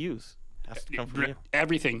 Everything you use has to come from you.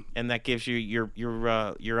 Everything. And that gives you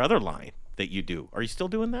your other line that you do. Are you still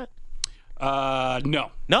doing that?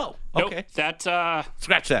 No. No. Nope. Okay. That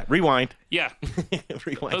scratch that. Rewind. Yeah.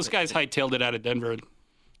 Rewind. Those guys hightailed it out of Denver. And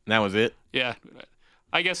that was it. Yeah.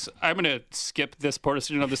 I guess I'm going to skip this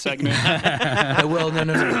portion of the segment. Well,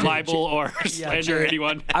 no. Libel or slander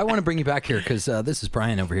anyone. I want to bring you back here because this is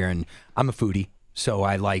Brian over here, and I'm a foodie, so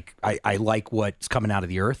I like what's coming out of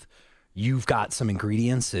the earth. You've got some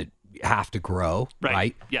ingredients that have to grow,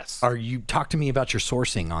 right? Yes. Talk to me about your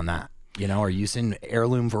sourcing on that? You know, are you using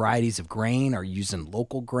heirloom varieties of grain? Are you using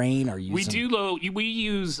local grain? Are you we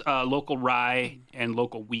use local rye and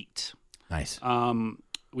local wheat. Nice.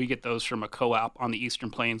 We get those from a co-op on the Eastern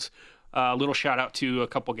Plains. Little shout out to a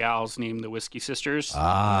couple gals named the Whiskey Sisters.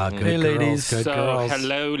 Good hey, girls, ladies. Good girls.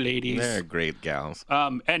 Hello, ladies. They're great gals.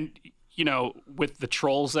 And you know, with the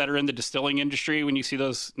trolls that are in the distilling industry, when you see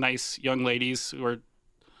those nice young ladies who are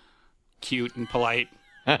cute and polite,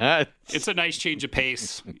 it's a nice change of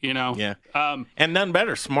pace, you know. Yeah. And none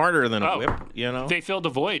better, smarter than a whip, you know. They filled a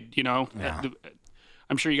void, you know. Yeah.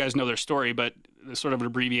 I'm sure you guys know their story, but sort of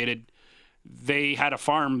abbreviated. They had a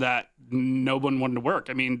farm that no one wanted to work.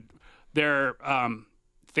 I mean, their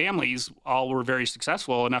families all were very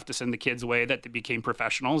successful enough to send the kids away that they became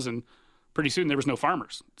professionals, and pretty soon there was no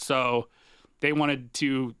farmers. So they wanted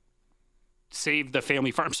to save the family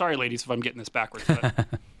farm. Sorry, ladies, if I'm getting this backwards, but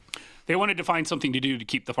they wanted to find something to do to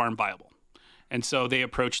keep the farm viable. And so they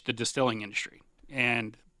approached the distilling industry,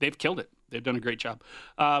 and they've killed it. They've done a great job.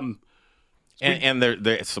 And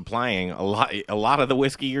they're supplying a lot of the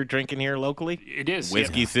whiskey you're drinking here locally. It is.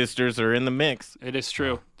 Whiskey Sisters are in the mix. It is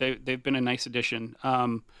true. They've been a nice addition.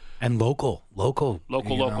 And local. Local.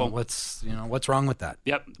 What's wrong with that?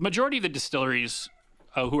 Yep. Majority of the distilleries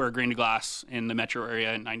who are grain to glass in the metro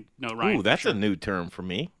area, and I know Ryan. Ooh, that's a new term for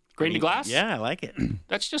me. Grain to glass? Yeah, I like it.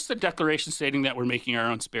 That's just a declaration stating that we're making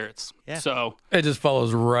our own spirits. Yeah. So it just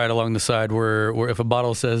follows right along the side where if a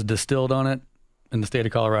bottle says distilled on it, in the state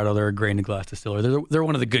of Colorado, they're a grain to glass distiller. They're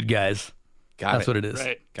one of the good guys. That's what it is.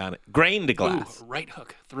 Right. Got it. Grain to glass. Ooh, right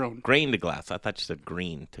hook thrown. Grain to glass. I thought you said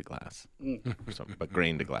green to glass or something, but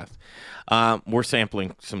grain to glass. We're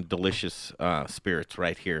sampling some delicious spirits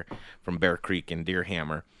right here from Bear Creek and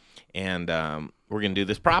Deerhammer. And we're going to do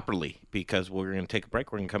this properly because we're going to take a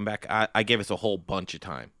break. We're going to come back. I gave us a whole bunch of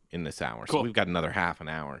time in this hour. Cool. So we've got another half an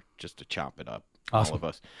hour just to chop it up, awesome. All of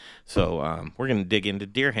us. So we're going to dig into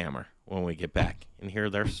Deerhammer when we get back and hear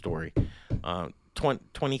their story.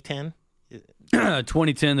 2010?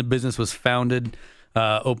 2010, the business was founded,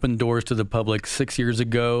 opened doors to the public 6 years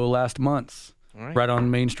ago last month, right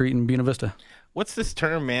on Main Street in Buena Vista. What's this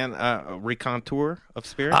term, man? Raconteur of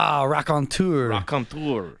spirit? Raconteur.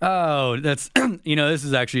 Raconteur. Oh, that's, this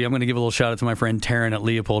is actually, I'm going to give a little shout out to my friend Taryn at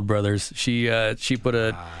Leopold Brothers. She put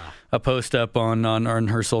a post up on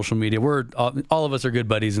her social media. We're all of us are good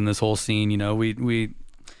buddies in this whole scene. You know,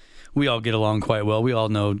 we all get along quite well. We all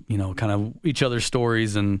know, kind of each other's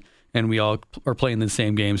stories, and we all are playing the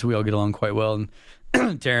same games. So we all get along quite well. And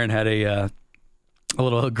Taryn had a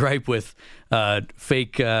little gripe with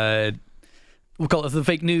fake. We'll call it the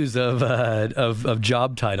fake news of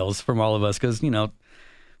job titles from all of us, because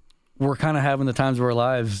we're kind of having the times of our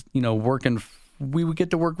lives. Working. We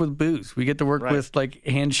get to work with booze. We get to work with like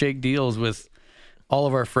handshake deals with all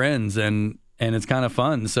of our friends, and it's kind of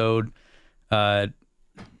fun. So.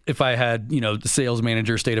 If I had, the sales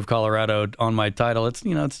manager, state of Colorado on my title, it's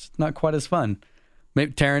not quite as fun.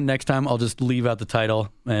 Maybe Taryn, next time I'll just leave out the title.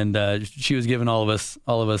 And she was giving all of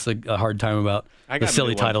us a hard time about the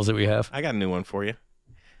silly titles that we have. I got a new one for you.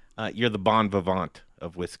 You're the bon vivant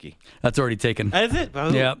of whiskey. That's already taken. Is it?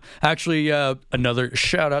 Oh. Yeah. Actually, another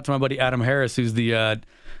shout out to my buddy Adam Harris, who's the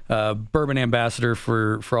bourbon ambassador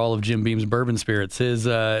for all of Jim Beam's bourbon spirits. His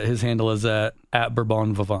handle is at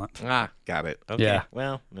Bourbon Vivant. Got it. Okay. Yeah.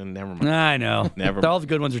 Well, then never mind. I know. Never mind. All the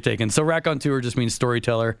good ones are taken. So raconteur just means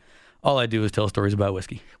storyteller. all I do is tell stories about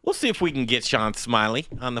whiskey. We'll see if we can get Sean Smiley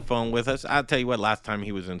on the phone with us. I'll tell you what, last time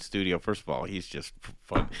he was in studio, first of all, he's just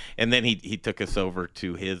fun. And then he took us over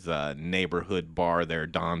to his neighborhood bar there,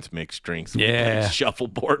 Don's Mixed Drinks. We played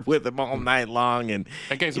shuffleboard with him all night long. And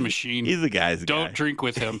that guy's a machine. He's a guy's guy. Don't drink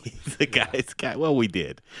with him. He's a guy's guy. Well, we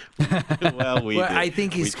did. did. I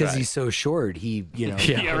think he's because he's so short. He, yeah,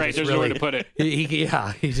 right. There's nowhere to put it.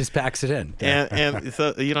 He just packs it in. And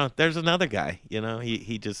so, there's another guy,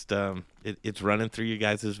 he just, it's running through you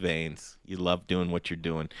guys' veins. You love doing what you're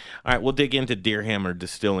doing. All right, we'll dig into Deerhammer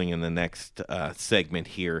Distilling in the next segment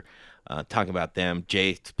here. Talk about them.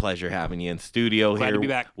 Jay, it's a pleasure having you in studio. Glad here. to be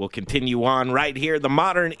back. We'll continue on right here, the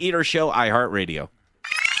Modern Eater Show, iHeartRadio.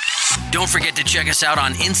 Don't forget to check us out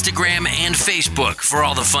on Instagram and Facebook for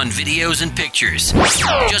all the fun videos and pictures.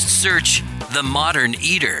 Just search The Modern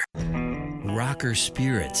Eater. Rocker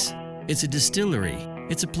Spirits. It's a distillery.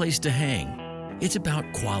 It's a place to hang. It's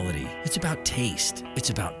about quality. It's about taste. It's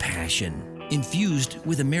about passion. Infused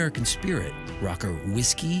with American spirit. Rocker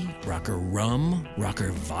whiskey, rocker rum,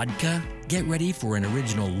 rocker vodka. Get ready for an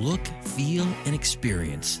original look, feel, and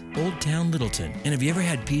experience. Old Town Littleton. And have you ever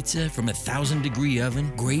had pizza from a 1,000-degree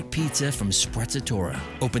oven? Great pizza from Sprezzatura.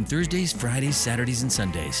 Open Thursdays, Fridays, Saturdays, and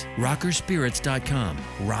Sundays. Rockerspirits.com.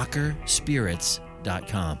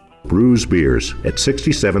 Rockerspirits.com. Brews Beers at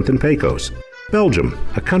 67th and Pecos. Belgium,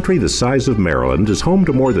 a country the size of Maryland, is home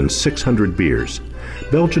to more than 600 beers.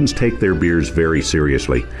 Belgians take their beers very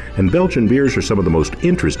seriously, and Belgian beers are some of the most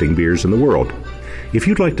interesting beers in the world. If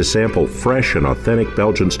you'd like to sample fresh and authentic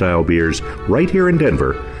Belgian-style beers right here in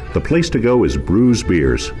Denver, the place to go is Brews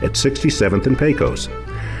Beers at 67th and Pecos.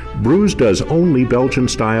 Brews does only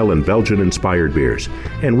Belgian-style and Belgian-inspired beers,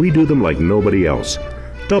 and we do them like nobody else.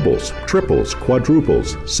 Doubles, triples,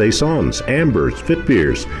 quadruples, saisons, ambers, fit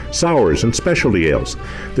beers, sours, and specialty ales.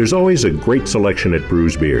 There's always a great selection at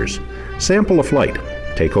Brews Beers. Sample a flight,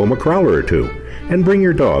 take home a crowler or two, and bring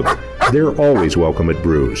your dog. They're always welcome at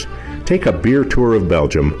Brews. Take a beer tour of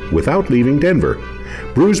Belgium without leaving Denver.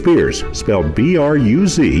 Brews Beers, spelled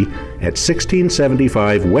B-R-U-Z, at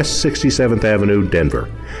 1675 West 67th Avenue, Denver.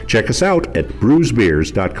 Check us out at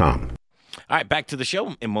brewsbeers.com. All right, back to the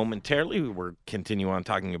show. And momentarily, we'll continue on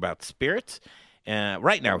talking about spirits.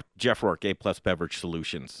 Right now, Jeff Rourke, A+ Beverage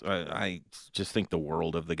Solutions. I just think the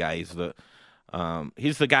world of the guy. He's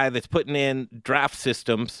the guy that's putting in draft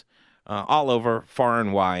systems all over, far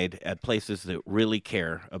and wide, at places that really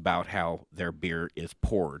care about how their beer is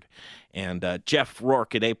poured. And Jeff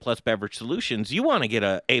Rourke at A+ Beverage Solutions, you want to get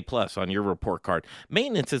a A+ on your report card.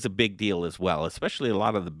 Maintenance is a big deal as well, especially a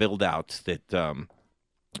lot of the build-outs that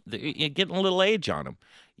you're getting a little age on them.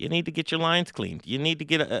 You need to get your lines cleaned. You need to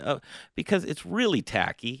get because it's really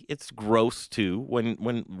tacky. It's gross too.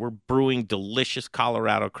 When we're brewing delicious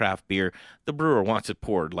Colorado craft beer, the brewer wants it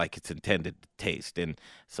poured like it's intended to taste, and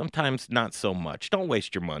sometimes not so much. Don't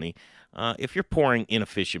waste your money. If you're pouring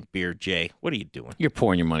inefficient beer, Jay, what are you doing? You're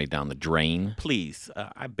pouring your money down the drain. Please,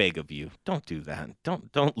 I beg of you, don't do that.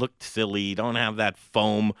 Don't look silly. Don't have that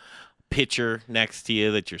foam pitcher next to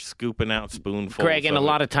you that you're scooping out spoonfuls. Greg, and a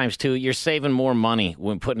lot of times too, you're saving more money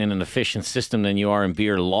when putting in an efficient system than you are in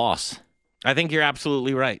beer loss. I think you're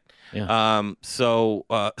absolutely right. Yeah. So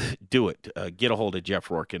do it. Get a hold of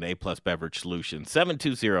Jeff Rourke and A+ Beverage Solutions,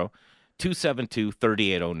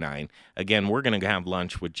 720-272-3809. Again, we're going to have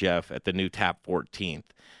lunch with Jeff at the new Tap 14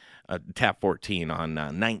 on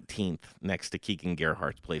 19th next to Keegan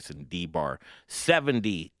Gerhardt's place in D-Bar.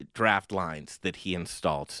 70 draft lines that he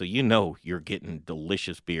installed. So you're getting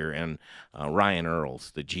delicious beer. And Ryan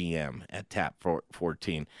Earls, the GM at Tap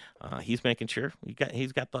 14, he's making sure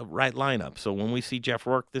he's got the right lineup. So when we see Jeff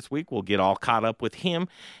Rourke this week, we'll get all caught up with him.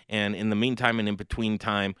 And in the meantime and in between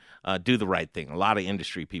time, do the right thing. A lot of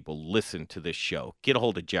industry people listen to this show. Get a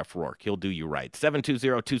hold of Jeff Rourke. He'll do you right.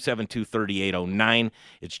 720-272-3809.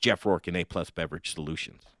 It's Jeff Rourke and A+ Beverage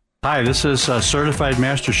Solutions. Hi, this is Certified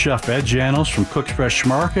Master Chef Ed Janos from Cook's Fresh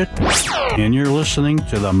Market, and you're listening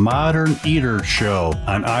to the Modern Eater Show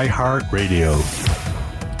on iHeartRadio.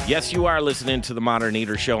 Yes, you are listening to the Modern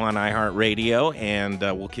Eater Show on iHeartRadio, and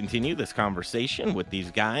we'll continue this conversation with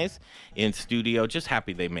these guys in studio. Just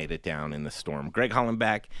happy they made it down in the storm. Greg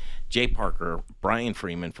Hollenbach, Jay Parker, Brian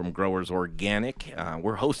Freeman from Growers Organic.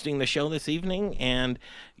 We're hosting the show this evening, and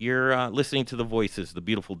you're listening to the voices, the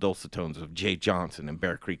beautiful dulcet tones of Jay Johnson and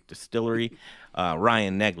Bear Creek Distillery,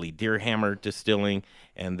 Ryan Negley, Deerhammer Distilling,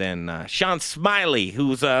 and then Sean Smiley,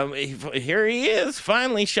 who's here he is,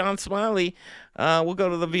 finally, Sean Smiley. We'll go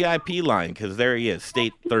to the VIP line because there he is,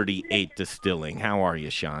 State 38 Distilling. How are you,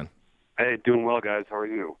 Sean? Hey, doing well, guys. How are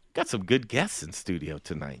you? Got some good guests in studio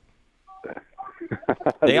tonight.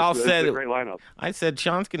 They all It's said, a great lineup. I said,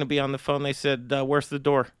 Sean's going to be on the phone. They said, where's the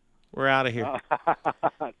door? We're out of here.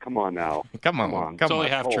 Come on now. Come on. It's only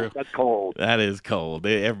half true. That's cold. That is cold.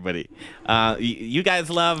 Everybody. You guys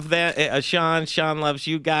love that. Sean loves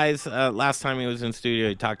you guys. Last time he was in studio,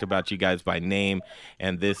 he talked about you guys by name.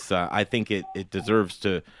 And this, I think it deserves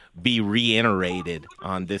to be reiterated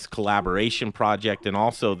on this collaboration project and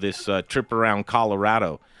also this trip around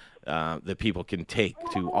Colorado that people can take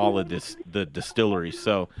to all of the distilleries.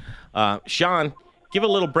 So, Sean, give a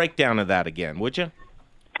little breakdown of that again, would you?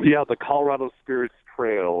 Yeah, the Colorado Spirits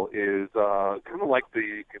Trail is kind of like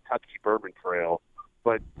the Kentucky Bourbon Trail,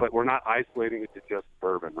 but we're not isolating it to just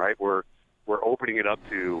bourbon, right? We're opening it up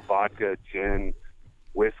to vodka, gin,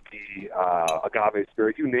 whiskey, agave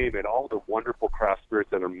spirit, you name it, all the wonderful craft spirits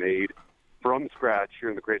that are made from scratch here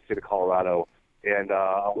in the great state of Colorado, and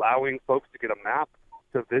allowing folks to get a map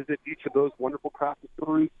to visit each of those wonderful craft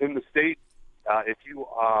distilleries in the state. If you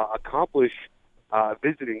accomplish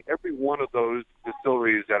visiting every one of those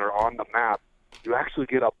distilleries that are on the map, you actually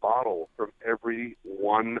get a bottle from every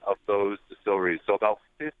one of those distilleries. So about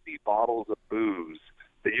 50 bottles of booze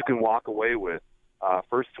that you can walk away with.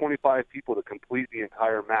 First 25 people to complete the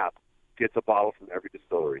entire map gets a bottle from every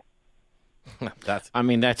distillery.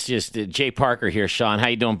 That's just Jay Parker here, Sean. How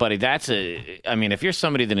you doing, buddy? If you're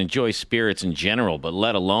somebody that enjoys spirits in general, but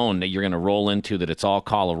let alone that you're going to roll into that it's all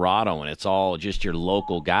Colorado and it's all just your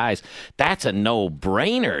local guys, that's a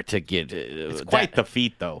no-brainer to get. It's quite the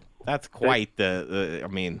feat, though. That's quite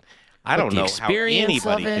I don't know how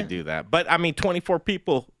anybody could do that. But, 24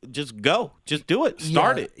 people, just go. Just do it.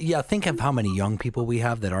 Start it. Yeah, think of how many young people we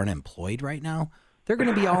have that aren't employed right now. They're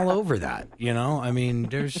going to be all over that,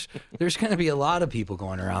 There's going to be a lot of people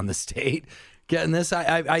going around the state getting this.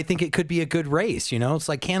 I think it could be a good race, It's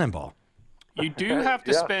like Cannonball. You do have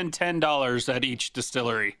to spend $10 at each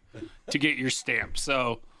distillery to get your stamp.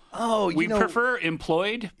 So we prefer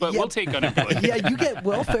employed, but we'll take unemployed. Yeah, you get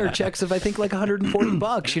welfare checks of I think like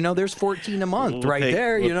 $140. There's 14 a month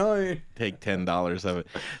Take $10 of it.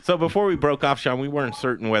 So before we broke off, Sean, we weren't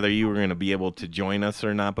certain whether you were going to be able to join us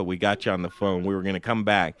or not, but we got you on the phone. We were going to come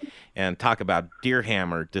back and talk about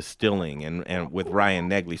Deerhammer Distilling and with Ryan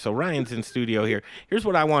Negley. So Ryan's in studio here. Here's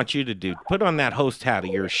what I want you to do. Put on that host hat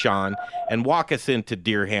of yours, Sean, and walk us into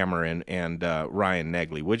Deerhammer and Ryan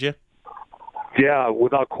Negley, would you? Yeah,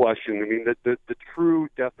 without question. The true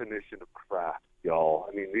definition of craft, y'all.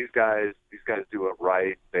 These guys do it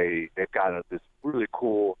right. They've got this really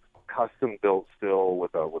cool custom built still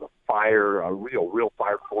with a fire, a real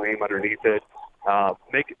fire flame underneath it.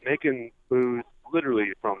 Making booze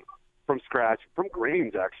literally from scratch, from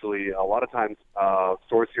grains actually. A lot of times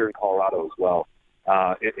sourced here in Colorado as well.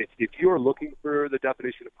 If you are looking for the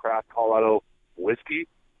definition of craft Colorado whiskey,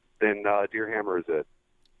 then Deerhammer is it.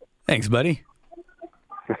 Thanks, buddy.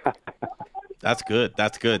 That's good.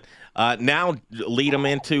 Now lead them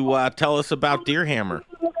into tell us about Deerhammer.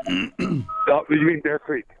 You mean Bear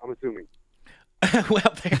Creek, I'm assuming.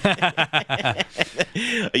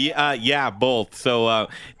 Yeah, both. So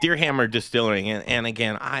Deerhammer Distilling, and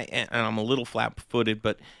again, I'm a little flat-footed,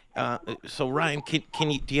 but so Ryan, do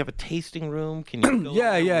you have a tasting room? Can you?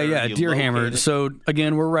 Yeah. Deerhammer. So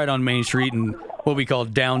again, we're right on Main Street in what we call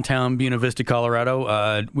downtown Buena Vista,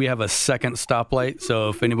 Colorado. We have a second stoplight, so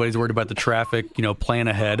if anybody's worried about the traffic, plan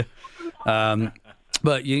ahead.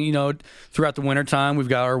 But throughout the wintertime, we've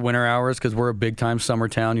got our winter hours because we're a big-time summer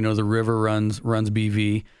town. The river runs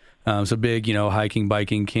BV, so big, hiking,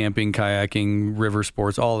 biking, camping, kayaking, river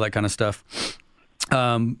sports, all of that kind of stuff.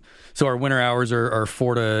 So our winter hours are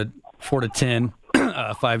 4 to 10,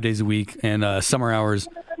 5 days a week, and summer hours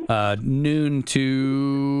noon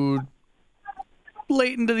to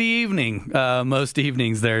late into the evening. Most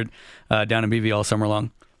evenings there down in BV all summer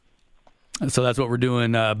long. So that's what we're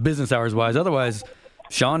doing business hours wise. Otherwise,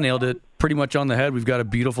 Sean nailed it pretty much on the head. We've got a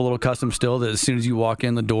beautiful little custom still that as soon as you walk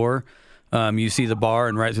in the door, you see the bar,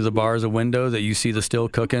 and right through the bar is a window that you see the still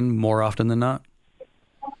cooking more often than not.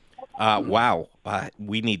 Wow.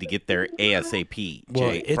 We need to get there ASAP. Jay.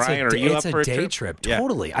 Well, Brian, are you up for a day trip?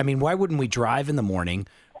 Totally. Yeah. Why wouldn't we drive in the morning,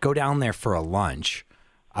 go down there for a lunch?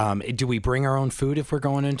 Do we bring our own food if we're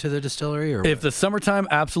going into the distillery? Or if the summertime,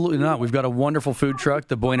 absolutely not. We've got a wonderful food truck,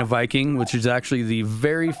 the Buena Viking, which is actually the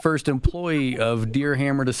very first employee of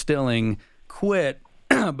Deerhammer Distilling, quit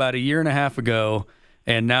about a year and a half ago,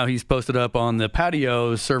 and now he's posted up on the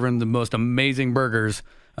patio serving the most amazing burgers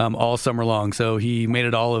all summer long. So he made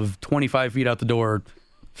it all of 25 feet out the door,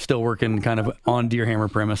 still working kind of on Deerhammer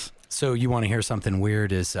premise. So you want to hear something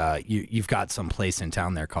weird is you've got some place in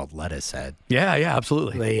town there called Lettuce Head. Yeah,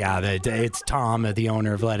 absolutely. Yeah, it's Tom, the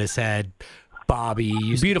owner of Lettuce Head. Bobby.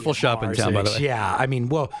 Used Beautiful to be shop in town, by the way. Yeah, I mean,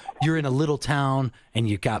 well, you're in a little town and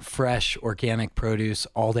you've got fresh organic produce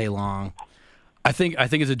all day long. I think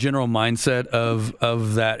it's a general mindset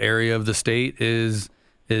of that area of the state is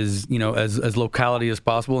as locality as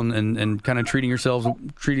possible and kind of treating yourselves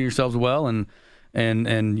well and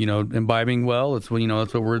imbibing well. It's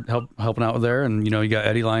that's what we're helping out with there. And you got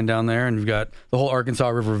Eddie Line down there, and you've got the whole Arkansas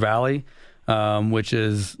River Valley, which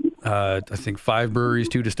is I think 5 breweries,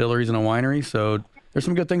 2 distilleries, and a winery. So there's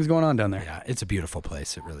some good things going on down there. Yeah, it's a beautiful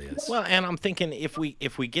place. It really is. Well, and I'm thinking if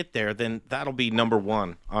we get there, then that'll be number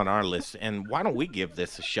 1 on our list. And why don't we give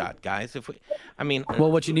this a shot, guys?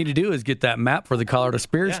 Well, what you need to do is get that map for the Colorado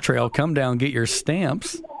Spirits Trail. Come down, get your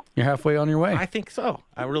stamps. You're halfway on your way. I think so.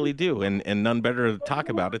 I really do. And none better to talk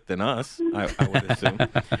about it than us, I would assume.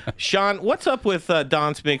 Sean, what's up with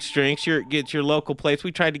Don's Mixed Drinks? It's your local place.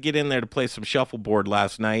 We tried to get in there to play some shuffleboard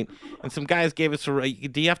last night, and some guys gave us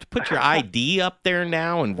do you have to put your ID up there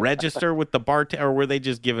now and register with the bartender, or were they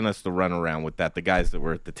just giving us the runaround with that, the guys that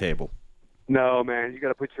were at the table? No, man, you got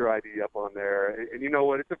to put your ID up on there. And you know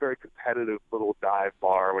what? It's a very competitive little dive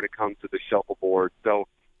bar when it comes to the shuffleboard. So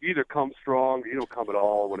you either come strong or you don't come at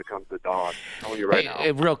all when it comes to Don. I'm telling you right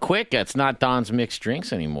now. Real quick, it's not Don's Mixed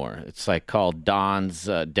Drinks anymore. It's called Don's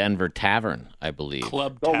Denver Tavern, I believe.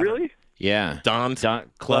 Club Tavern. Oh, really? Yeah. Don's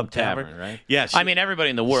Club Tavern, right? Yes. I mean, everybody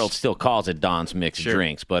in the world still calls it Don's Mixed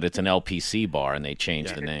Drinks, but it's an LPC bar, and they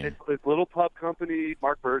changed the name. It's a little pub company.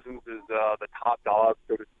 Mark Berzins is the top dog,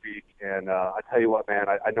 so to speak. And I tell you what, man,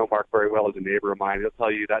 I know Mark very well as a neighbor of mine. He'll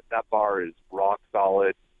tell you that bar is rock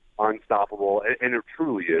solid, unstoppable, and it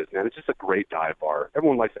truly is, man. It's just a great dive bar.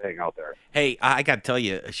 Everyone likes to hang out there. Hey, I got to tell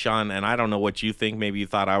you, Sean, and I don't know what you think. Maybe you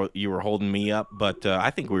thought you were holding me up, but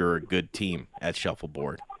I think we were a good team at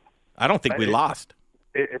Shuffleboard. I don't think we lost.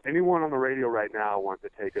 If anyone on the radio right now wants to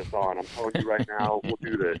take us on, I'm telling you right now, we'll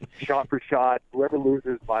do this shot for shot. Whoever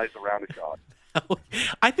loses buys a round of shots.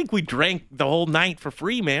 I think we drank the whole night for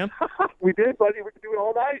free, man. We did, buddy. We could do it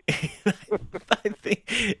all night. I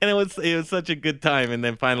think, and it was such a good time. And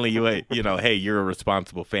then finally, hey, you're a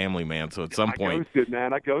responsible family man. So at some point,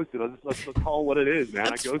 I ghosted. Let's call it what it is, man.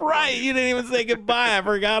 That's right. You didn't even say goodbye. I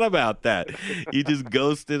forgot about that. You just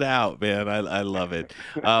ghosted out, man. I love it.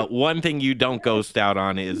 One thing you don't ghost out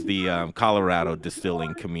on is the Colorado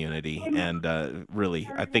distilling community, and really,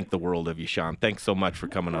 I think the world of you, Sean. Thanks so much for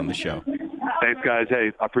coming on the show. Thanks, guys.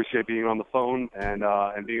 Hey, I appreciate being on the phone and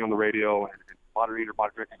being on the radio. And Modern Eater,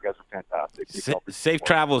 Modern Drinking, you guys are fantastic. Safe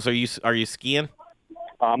travels. Are you skiing?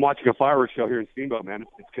 I'm watching a fireworks show here in Steamboat, man.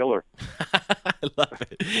 It's killer. I love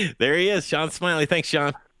it. There he is, Sean Smiley. Thanks,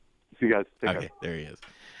 Sean. See you guys. Take care. Okay, there he is.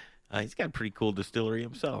 He's got a pretty cool distillery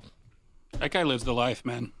himself. That guy lives the life,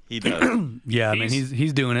 man. He does. Yeah, man,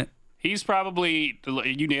 he's doing it. He's probably,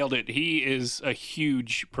 you nailed it. He is a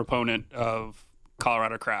huge proponent of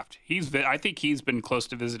Colorado craft. I think he's been close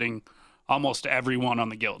to visiting almost everyone on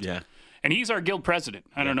the guild. Yeah. And he's our guild president.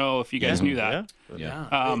 I don't know if you guys knew that. Yeah.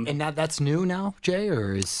 And that's new now, Jay,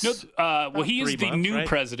 or is? No, well, he is the new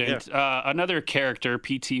president. Yeah. Another character,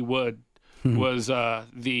 P.T. Wood, was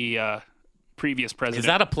the previous president. Is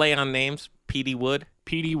that a play on names? P.D. Wood?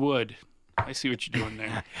 P.D. Wood. I see what you're doing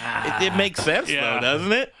there. It makes sense, though,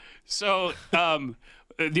 doesn't it? So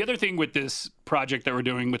the other thing with this project that we're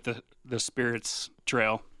doing with the Spirits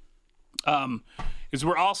Trail is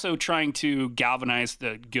we're also trying to galvanize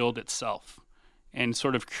the guild itself and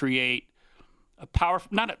sort of create a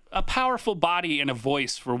powerful body and a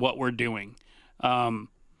voice for what we're doing.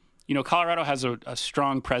 Colorado has a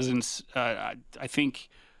strong presence. I think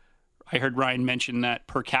I heard Ryan mention that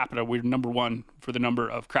per capita we're number one for the number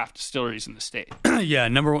of craft distilleries in the state. Yeah,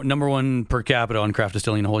 number one per capita on craft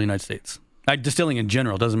distilling in the whole United States. Distilling in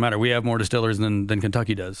general doesn't matter. We have more distillers than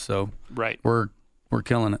Kentucky does. So right, we're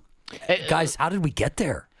killing it. Hey, guys, how did we get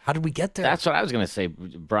there? That's what I was going to say,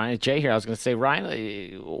 Brian. Jay here. I was going to say,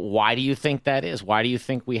 Ryan, why do you think that is? Why do you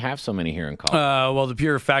think we have so many here in Colorado? Well, the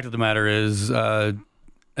pure fact of the matter is, an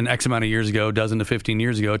X amount of years ago, dozen to 15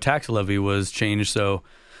 years ago, tax levy was changed. So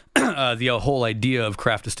the whole idea of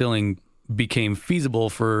craft distilling became feasible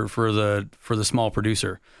for the small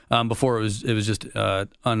producer. Before it was just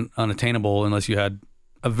unattainable unless you had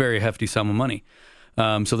a very hefty sum of money.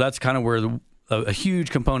 So that's kind of where a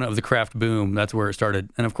huge component of the craft boom, that's where it started.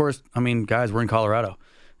 And of course, I mean, guys, we're in Colorado.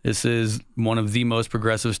 This is one of the most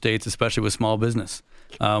progressive states, especially with small business.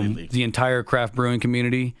 The entire craft brewing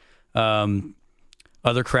community,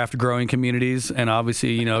 other craft growing communities, and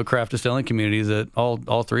obviously, craft distilling communities that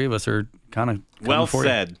all three of us are kind of well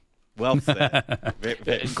said. Well said.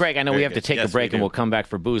 Greg, I know we have to take a break and we'll come back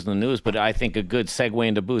for Booze in the News, but I think a good segue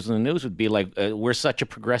into Booze in the News would be like, we're such a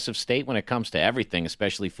progressive state when it comes to everything,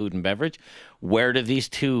 especially food and beverage. Where do these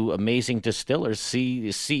two amazing distillers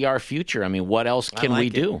see our future? I mean, what else can we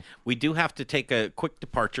do? We do have to take a quick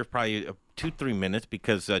departure, probably 2-3 minutes,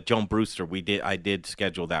 because Joan Brewster, I did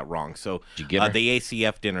schedule that wrong. So Did you get her? The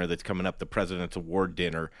ACF dinner that's coming up, the President's Award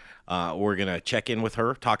dinner, we're going to check in with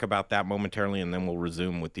her, talk about that momentarily, and then we'll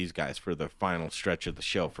resume with these guys for the final stretch of the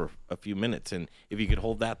show for a few minutes. And if you could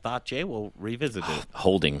hold that thought, Jay, we'll revisit it.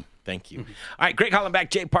 Holding. Thank you. All right, Greg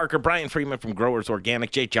Hollenbach, Jay Parker, Brian Freeman from Growers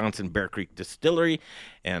Organic, Jay Johnson, Bear Creek Distillery,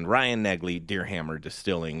 and Ryan Negley, Deerhammer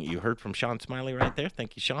Distilling. You heard from Sean Smiley right there.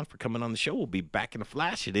 Thank you, Sean, for coming on the show. We'll be back in a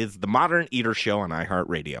flash. It is the Modern Eater Show on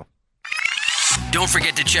iHeartRadio. Don't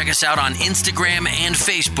forget to check us out on Instagram and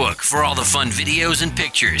Facebook for all the fun videos and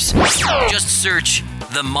pictures. Just search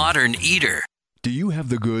The Modern Eater. Do you have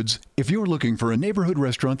the goods? If you're looking for a neighborhood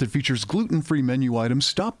restaurant that features gluten-free menu items,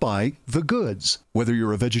 stop by The Goods. Whether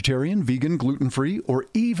you're a vegetarian, vegan, gluten-free, or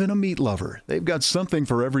even a meat lover, they've got something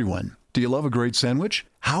for everyone. Do you love a great sandwich?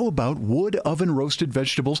 How about wood oven roasted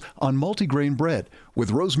vegetables on multigrain bread with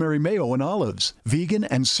rosemary mayo and olives, vegan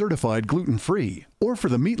and certified gluten-free? Or for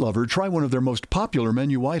the meat lover, try one of their most popular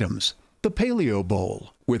menu items, the Paleo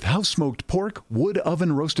Bowl, with house-smoked pork, wood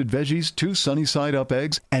oven roasted veggies, 2 sunny-side-up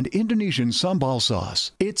eggs, and Indonesian sambal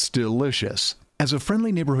sauce. It's delicious. As a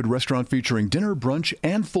friendly neighborhood restaurant featuring dinner, brunch,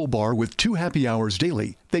 and full bar with 2 happy hours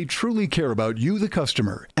daily, they truly care about you, the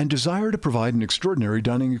customer, and desire to provide an extraordinary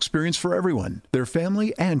dining experience for everyone. They're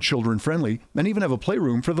family and children-friendly, and even have a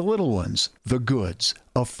playroom for the little ones. The Goods,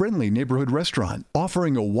 a friendly neighborhood restaurant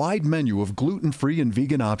offering a wide menu of gluten-free and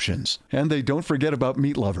vegan options. And they don't forget about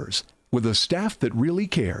meat lovers, with a staff that really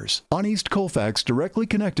cares. On East Colfax, directly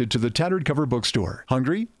connected to the Tattered Cover Bookstore.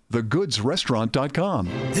 Hungry? TheGoodsRestaurant.com.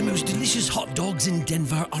 The most delicious hot dogs in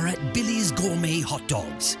Denver are at Billy's Gourmet Hot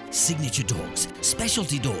Dogs. Signature dogs,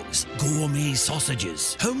 specialty dogs, gourmet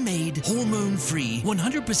sausages, homemade, hormone-free,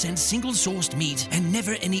 100% single-sourced meat, and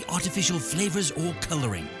never any artificial flavors or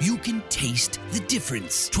coloring. You can taste the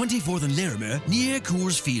difference. 24th and Larimer, near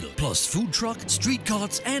Coors Field. Plus food truck, street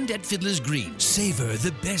carts, and at Fiddler's Green. Savor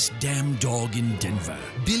the best damn dog in Denver.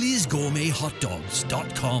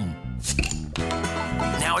 Billy'sGourmetHotDogs.com.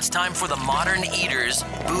 Now it's time for the Modern Eaters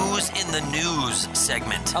Booze in the News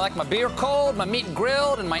segment. I like my beer cold, my meat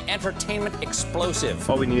grilled, and my entertainment explosive.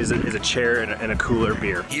 All we need is a chair and a cooler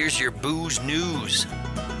beer. Here's your booze news.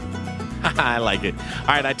 I like it. All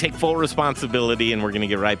right, I take full responsibility, and we're going to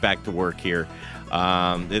get right back to work here.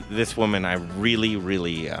 This woman, I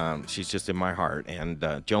really, she's just in my heart. And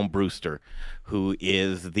Joan Brewster, who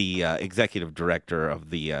is the executive director of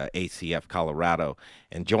the ACF Colorado,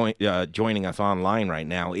 and joining us online right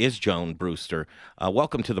now is Joan Brewster.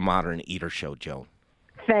 Welcome to the Modern Eater Show, Joan.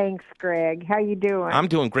 Thanks, Greg. How you doing? I'm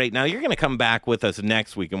doing great. Now, you're going to come back with us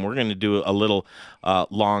next week, and we're going to do a little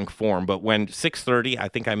long form. But when 6:30, I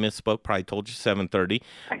think I misspoke, probably told you 7:30.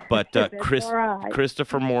 But right.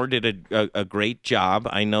 Christopher Moore did a great job.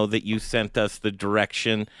 I know that you sent us the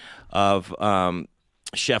direction of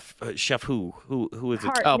Chef who is it?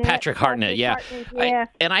 Hartnett. Oh, Patrick Hartnett, yeah. Yeah.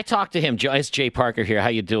 I talked to him. It's Jay Parker here. How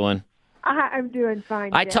you doing? I'm doing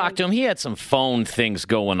fine. I Jay. talked to him. He had some phone things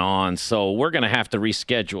going on, so we're going to have to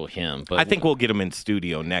reschedule him. But I think we'll get him in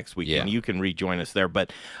studio next week, and you can rejoin us there.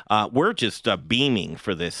 But we're just beaming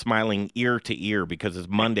for this, smiling ear to ear, because it's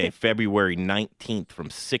Monday, February 19th from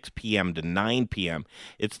 6 p.m. to 9 p.m.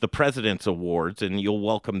 It's the President's Awards, and you'll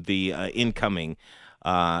welcome the incoming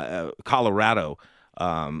Colorado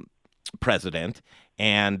president.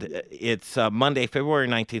 And it's Monday, February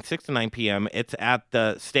 19th, 6 to 9 p.m. It's at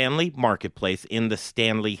the Stanley Market Place in the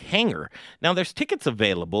Stanley Hangar. Now, there's tickets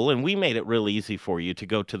available, and we made it real easy for you to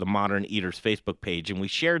go to the Modern Eaters Facebook page, and we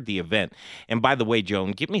shared the event. And by the way,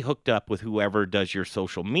 Joan, get me hooked up with whoever does your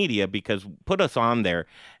social media, because put us on there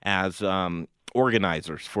as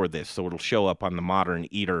organizers for this, so it'll show up on the Modern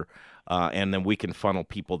Eater and then we can funnel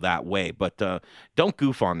people that way. But don't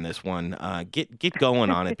goof on this one. Get going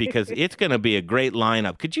on it, because it's going to be a great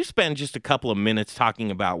lineup. Could you spend just a couple of minutes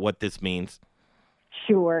talking about what this means?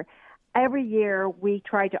 Sure. Every year we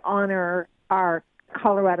try to honor our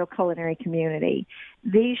Colorado culinary community.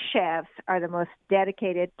 These chefs are the most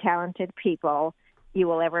dedicated, talented people you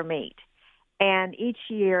will ever meet. And each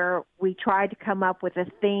year we try to come up with a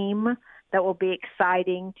theme that will be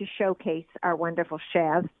exciting to showcase our wonderful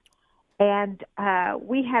chefs. And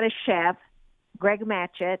we had a chef, Greg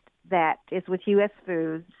Matchett, that is with U.S.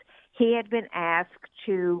 Foods. He had been asked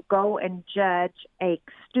to go and judge a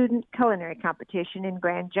student culinary competition in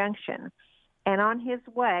Grand Junction. And on his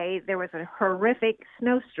way, there was a horrific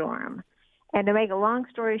snowstorm. And to make a long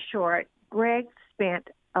story short, Greg spent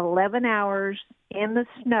 11 hours in the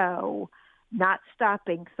snow, not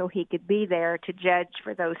stopping so he could be there to judge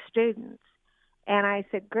for those students. And I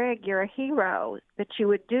said, Greg, you're a hero that you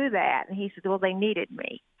would do that. And he said, well, they needed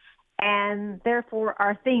me. And therefore,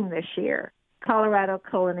 our theme this year, Colorado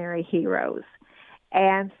Culinary Heroes.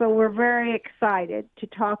 And so we're very excited to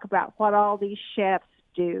talk about what all these chefs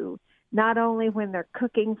do, not only when they're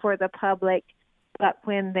cooking for the public, but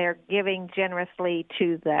when they're giving generously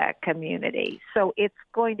to the community. So it's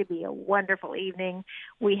going to be a wonderful evening.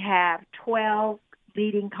 We have 12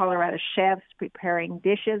 leading Colorado chefs preparing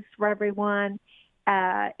dishes for everyone.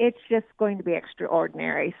 It's just going to be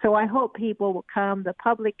extraordinary. So I hope people will come. The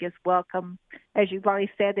public is welcome. As you've already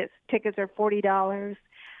said, tickets are $40.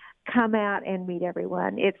 Come out and meet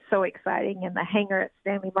everyone. It's so exciting. And the hangar at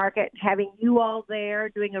Stanley Market, having you all there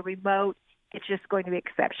doing a remote, it's just going to be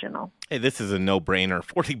exceptional. Hey, this is a no-brainer.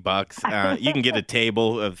 $40. You can get a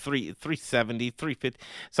table of $370, $350,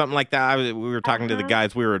 something like that. We were talking to the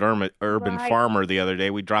guys. We were at Urban Farmer the other day.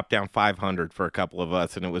 We dropped down $500 for a couple of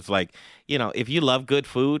us, and it was like, if you love good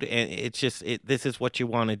food, and it's just this is what you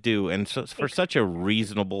want to do, and so for such a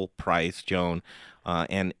reasonable price, Joan.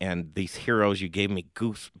 And these heroes, you gave me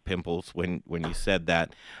goose pimples when you said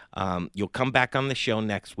that. You'll come back on the show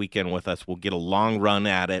next weekend with us. We'll get a long run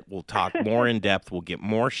at it. We'll talk more in depth. We'll get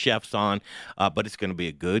more chefs on. But it's going to be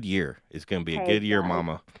a good year. It's going to be a good year,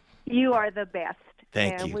 Mama. You are the best.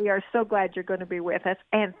 Thank you. We are so glad you're going to be with us.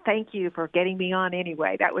 And thank you for getting me on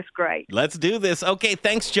anyway. That was great. Let's do this. Okay,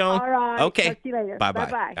 thanks, Joan. All right. Okay. Talk to you later. Bye-bye.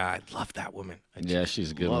 Bye-bye. I love that woman. Yeah,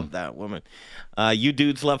 she's a good one. Love that woman. You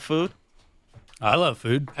dudes love food? I love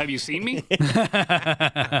food. Have you seen me?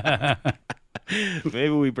 Maybe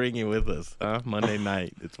we bring you with us, huh? Monday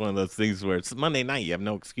night. It's one of those things where it's Monday night. You have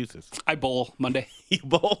no excuses. I bowl Monday. You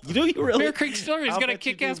bowl? You do? You really? Bear Creek Distillery's got a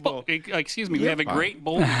kick-ass bowl. Excuse me. We have a great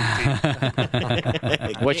bowling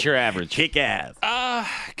team. What's your average? Kick-ass.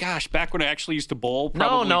 Gosh, back when I actually used to bowl.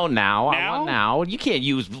 No, Now? now. You can't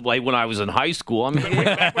use like when I was in high school. I mean,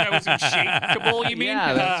 Back when I was in shape to bowl, you mean?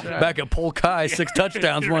 Yeah, that's right. Back at Polk High, 6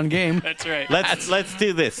 touchdowns, one game. That's right. Let's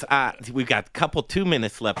do this. We've got a 2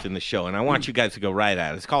 minutes left in the show, and I want you guys to go right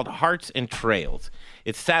at it. It's called Hearts and Trails.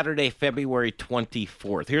 It's Saturday, February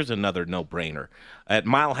 24th. Here's another no-brainer. At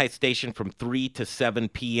Mile High Station from 3 to 7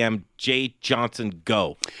 p.m., Jay Johnson,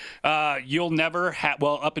 go. You'll never have,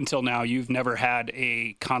 up until now, you've never had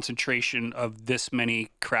a concentration of this many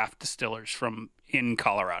craft distillers in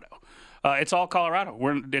Colorado. It's all Colorado.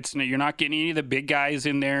 You're not getting any of the big guys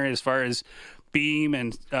in there as far as Beam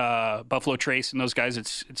and Buffalo Trace and those guys.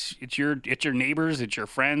 It's your neighbors, it's your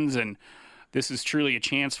friends, and this is truly a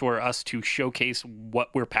chance for us to showcase what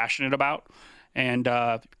we're passionate about. And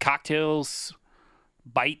cocktails,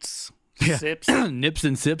 bites, sips. Nips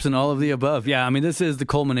and sips and all of the above. Yeah, I mean, this is the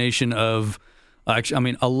culmination of,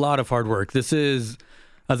 a lot of hard work. This is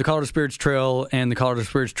the Colorado Spirits Trail, and the Colorado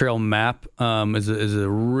Spirits Trail map is a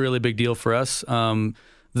really big deal for us.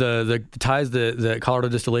 The ties that Colorado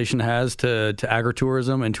Distillation has to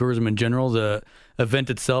agritourism and tourism in general. The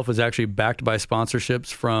event itself is actually backed by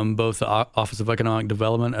sponsorships from both the Office of Economic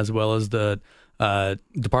Development as well as the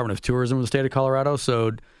Department of Tourism of the state of Colorado.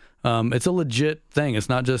 So it's a legit thing. It's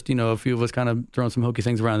not just a few of us kind of throwing some hokey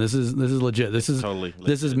things around. This is legit. This is totally legit.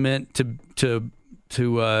 This is meant to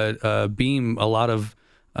beam a lot of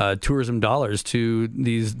tourism dollars to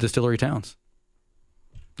these distillery towns,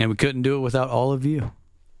 and we couldn't do it without all of you.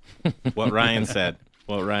 What Ryan said.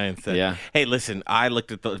 Yeah. Hey, listen, I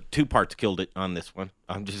looked at the 2 parts, killed it on this one.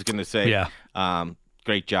 I'm just going to say,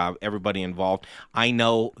 great job, everybody involved. I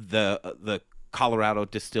know the Colorado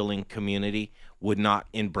distilling community would not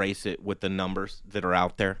embrace it with the numbers that are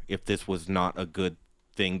out there if this was not a good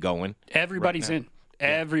thing going. Everybody's in.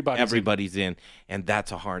 Everybody's in, and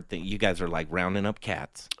that's a hard thing. You guys are like rounding up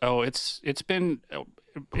cats. Oh, it's been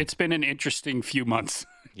an interesting few months.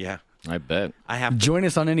 Yeah. I bet. I have join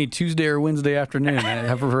us on any Tuesday or Wednesday afternoon.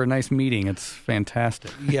 Have a nice meeting. It's fantastic.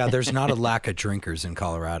 Yeah, there's not a lack of drinkers in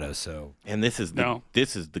Colorado, so. And this is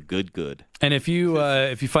the good. And if you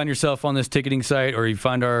find yourself on this ticketing site, or you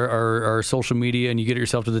find our social media and you get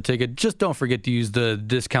yourself to the ticket, just don't forget to use the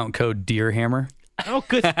discount code Deerhammer. Oh,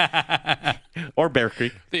 good. Or Bear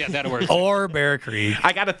Creek. Yeah, that'll work. Or Bear Creek.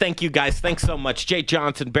 I got to thank you guys. Thanks so much. Jay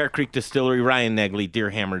Johnson, Bear Creek Distillery, Ryan Negley,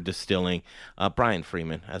 Deerhammer Distilling, Brian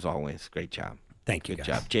Freeman, as always. Great job. Thank you, Good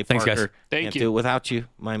guys. job. Jay Thanks, Parker. guys. Can't do it without you,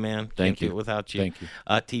 my man. Thank you. Do it without you. Thank you.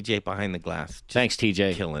 TJ behind the glass. Thanks,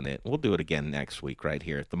 TJ. Killing it. We'll do it again next week right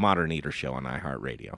here at the Modern Eater Show on iHeartRadio.